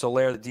 Jorge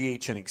Soler, the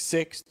DH, hitting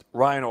sixth.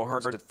 Ryan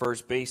O'Hearn's at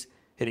first base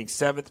hitting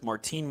seventh.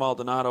 Martin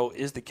Maldonado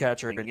is the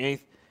catcher hitting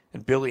eighth.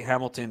 And Billy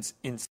Hamilton's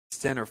in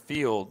center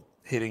field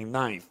hitting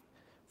ninth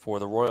for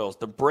the Royals.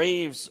 The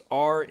Braves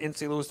are in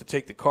St. Louis to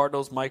take the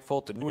Cardinals. Mike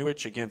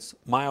Fulton-Newich against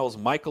Miles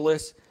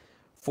Michaelis.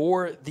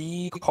 For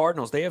the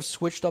Cardinals, they have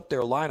switched up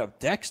their lineup.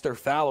 Dexter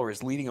Fowler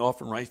is leading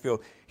off in right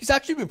field. He's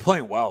actually been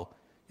playing well.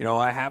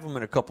 I have him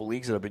in a couple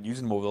leagues that I've been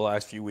using him over the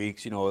last few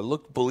weeks. It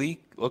looked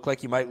bleak, looked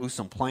like he might lose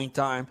some playing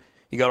time.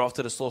 He got off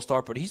to the slow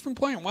start, but he's been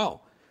playing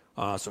well.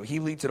 So he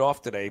leads it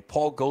off today.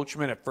 Paul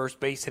Goldschmidt at first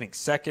base hitting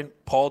second.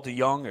 Paul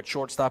DeYoung at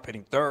shortstop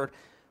hitting third.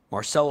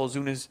 Marcell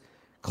Ozuna's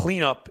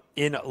cleanup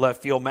in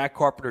left field. Matt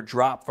Carpenter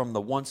dropped from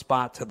the 1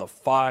 spot to the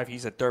 5.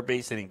 He's at third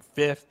base hitting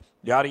fifth.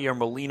 Yadier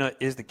Molina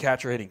is the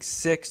catcher hitting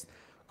sixth.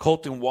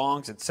 Colton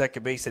Wong's at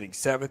second base hitting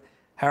seventh.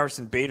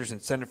 Harrison Bader's in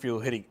center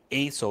field hitting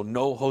eighth, so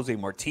no Jose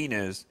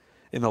Martinez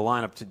in the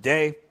lineup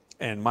today.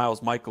 And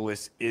Miles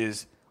Michaelis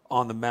is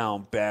on the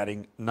mound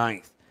batting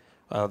ninth.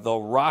 The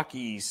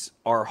Rockies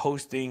are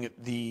hosting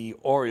the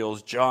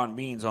Orioles. John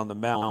Means on the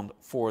mound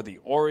for the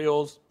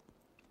Orioles.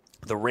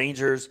 The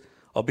Rangers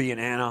will be in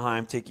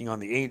Anaheim taking on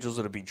the Angels.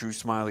 It'll be Drew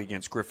Smyly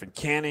against Griffin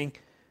Canning.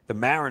 The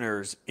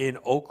Mariners in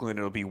Oakland,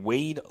 it'll be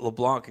Wade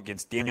LeBlanc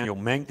against Daniel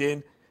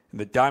Mengden. And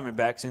the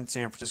Diamondbacks in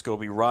San Francisco will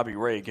be Robbie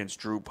Ray against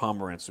Drew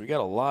Pomeranz. So we got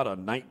a lot of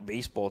night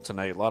baseball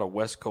tonight, a lot of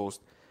West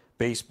Coast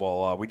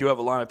baseball. We do have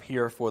a lineup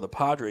here for the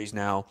Padres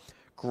now.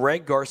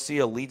 Greg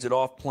Garcia leads it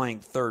off playing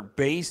third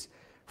base.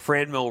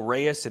 Franmil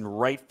Reyes in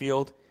right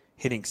field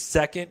hitting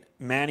second.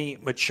 Manny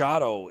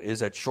Machado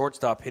is at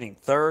shortstop hitting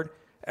third.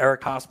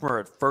 Eric Hosmer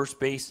at first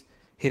base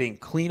hitting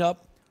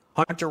cleanup.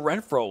 Hunter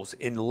Renfroe's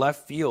in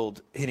left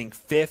field hitting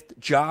fifth.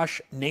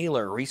 Josh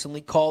Naylor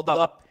recently called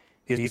up.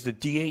 He's the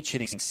DH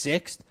hitting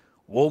sixth.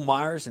 Will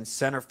Myers in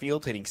center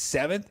field hitting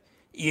seventh.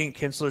 Ian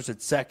Kinsler's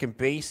at second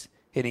base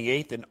hitting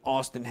eighth. And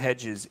Austin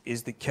Hedges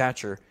is the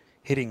catcher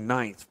hitting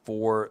ninth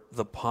for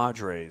the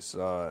Padres.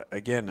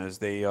 Again, as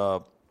they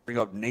bring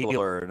up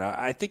Naylor, and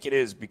I think it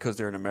is because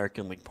they're in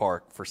American League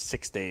Park for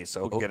 6 days,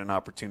 so he'll get an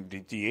opportunity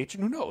to DH.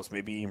 And who knows,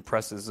 maybe he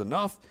impresses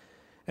enough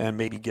and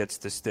maybe gets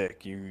to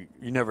stick. You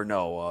never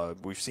know.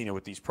 We've seen it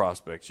with these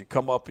prospects. You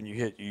come up and you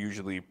hit, you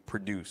usually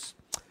produce.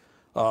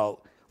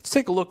 Let's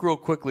take a look real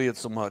quickly at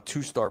some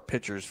two-star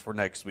pitchers for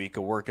next week.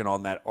 I'm working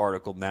on that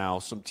article now.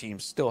 Some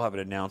teams still haven't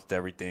announced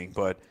everything,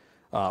 but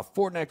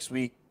for next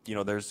week,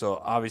 there's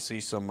obviously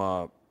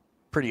some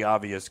pretty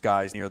obvious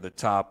guys near the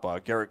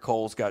top. Garrett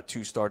Cole's got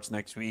 2 starts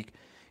next week.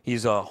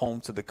 He's home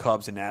to the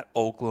Cubs and at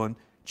Oakland.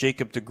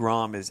 Jacob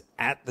deGrom is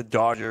at the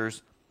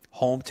Dodgers,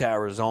 home to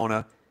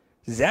Arizona.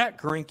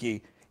 Zach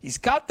Greinke, He's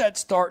got that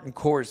start in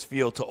Coors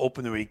Field to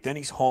open the week. Then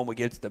he's home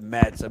against the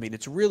Mets. I mean,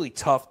 it's really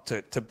tough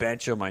to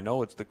bench him. I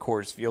know it's the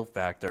Coors Field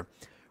factor.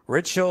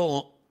 Rich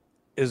Hill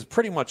is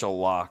pretty much a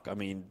lock. I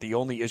mean, the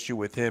only issue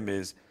with him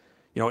is,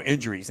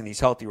 injuries, and he's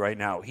healthy right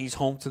now. He's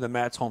home to the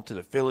Mets, home to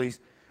the Phillies.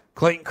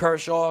 Clayton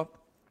Kershaw,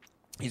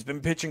 he's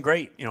been pitching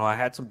great. I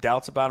had some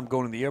doubts about him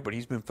going in the year, but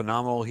he's been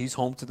phenomenal. He's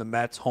home to the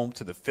Mets, home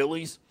to the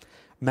Phillies.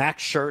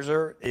 Max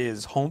Scherzer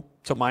is home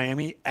to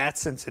Miami, at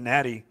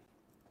Cincinnati.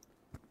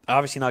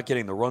 Obviously not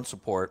getting the run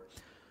support.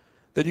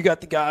 Then you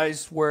got the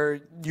guys where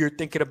you're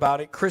thinking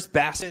about it. Chris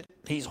Bassett,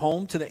 he's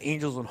home to the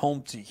Angels and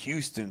home to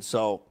Houston.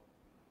 So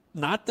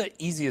not the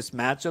easiest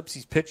matchups.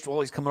 He's pitched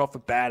well. He's coming off a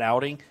bad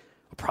outing.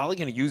 I'm probably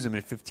going to use him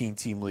in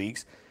 15-team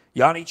leagues.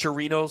 Yonny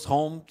Chirinos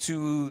home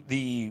to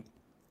the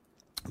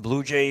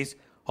Blue Jays,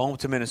 home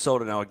to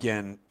Minnesota. Now,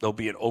 again, there'll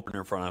be an opener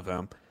in front of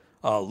him.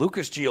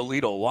 Lucas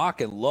Giolito, lock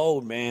and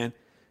load, man.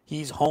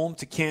 He's home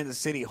to Kansas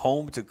City,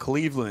 home to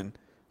Cleveland.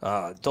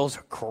 Those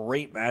are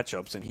great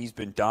matchups, and he's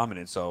been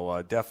dominant,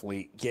 so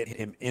definitely get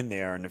him in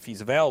there. And if he's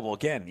available,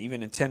 again,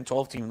 even in 10,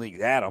 12-team leagues,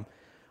 add him.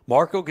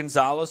 Marco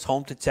Gonzalez,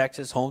 home to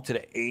Texas, home to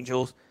the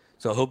Angels,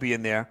 so he'll be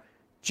in there.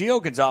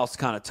 Gio Gonzalez is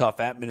kind of tough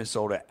at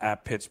Minnesota,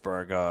 at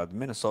Pittsburgh. The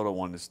Minnesota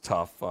one is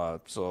tough,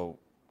 so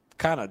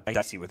kind of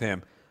dicey with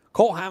him.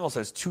 Cole Hamels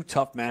has 2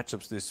 tough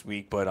matchups this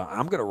week, but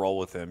I'm going to roll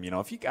with him.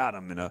 If you got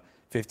him in a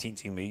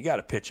 15-team league, you got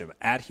to pitch him.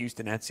 At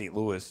Houston, at St.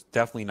 Louis,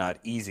 definitely not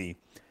easy.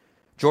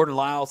 Jordan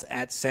Lyles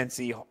at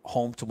Cincy,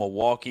 home to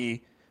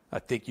Milwaukee. I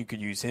think you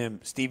could use him.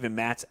 Steven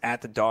Matz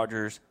at the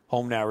Dodgers,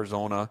 home to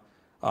Arizona.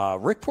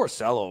 Rick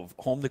Porcello,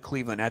 home to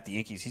Cleveland at the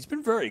Yankees. He's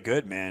been very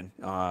good, man.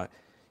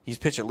 He's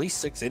pitched at least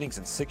 6 innings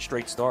and 6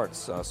 straight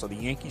starts. So the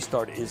Yankee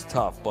start is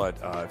tough, but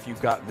if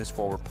you've gotten this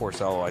forward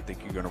Porcello, I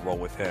think you're going to roll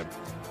with him.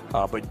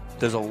 But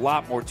there's a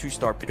lot more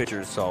 2-star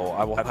pitchers, so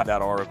I will have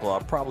that article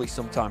up probably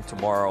sometime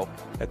tomorrow,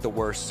 at the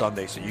worst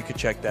Sunday, so you can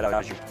check that out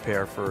as you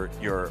prepare for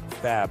your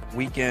Fab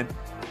weekend.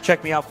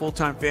 Check me out,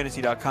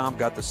 fulltimefantasy.com.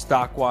 Got the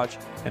stock watch,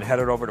 and head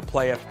over to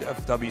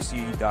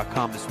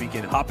playfwc.com this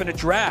weekend. Hop in a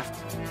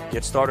draft.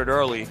 Get started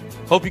early.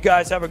 Hope you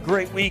guys have a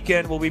great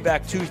weekend. We'll be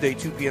back Tuesday,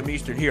 2 p.m.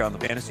 Eastern, here on the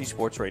Fantasy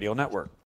Sports Radio Network.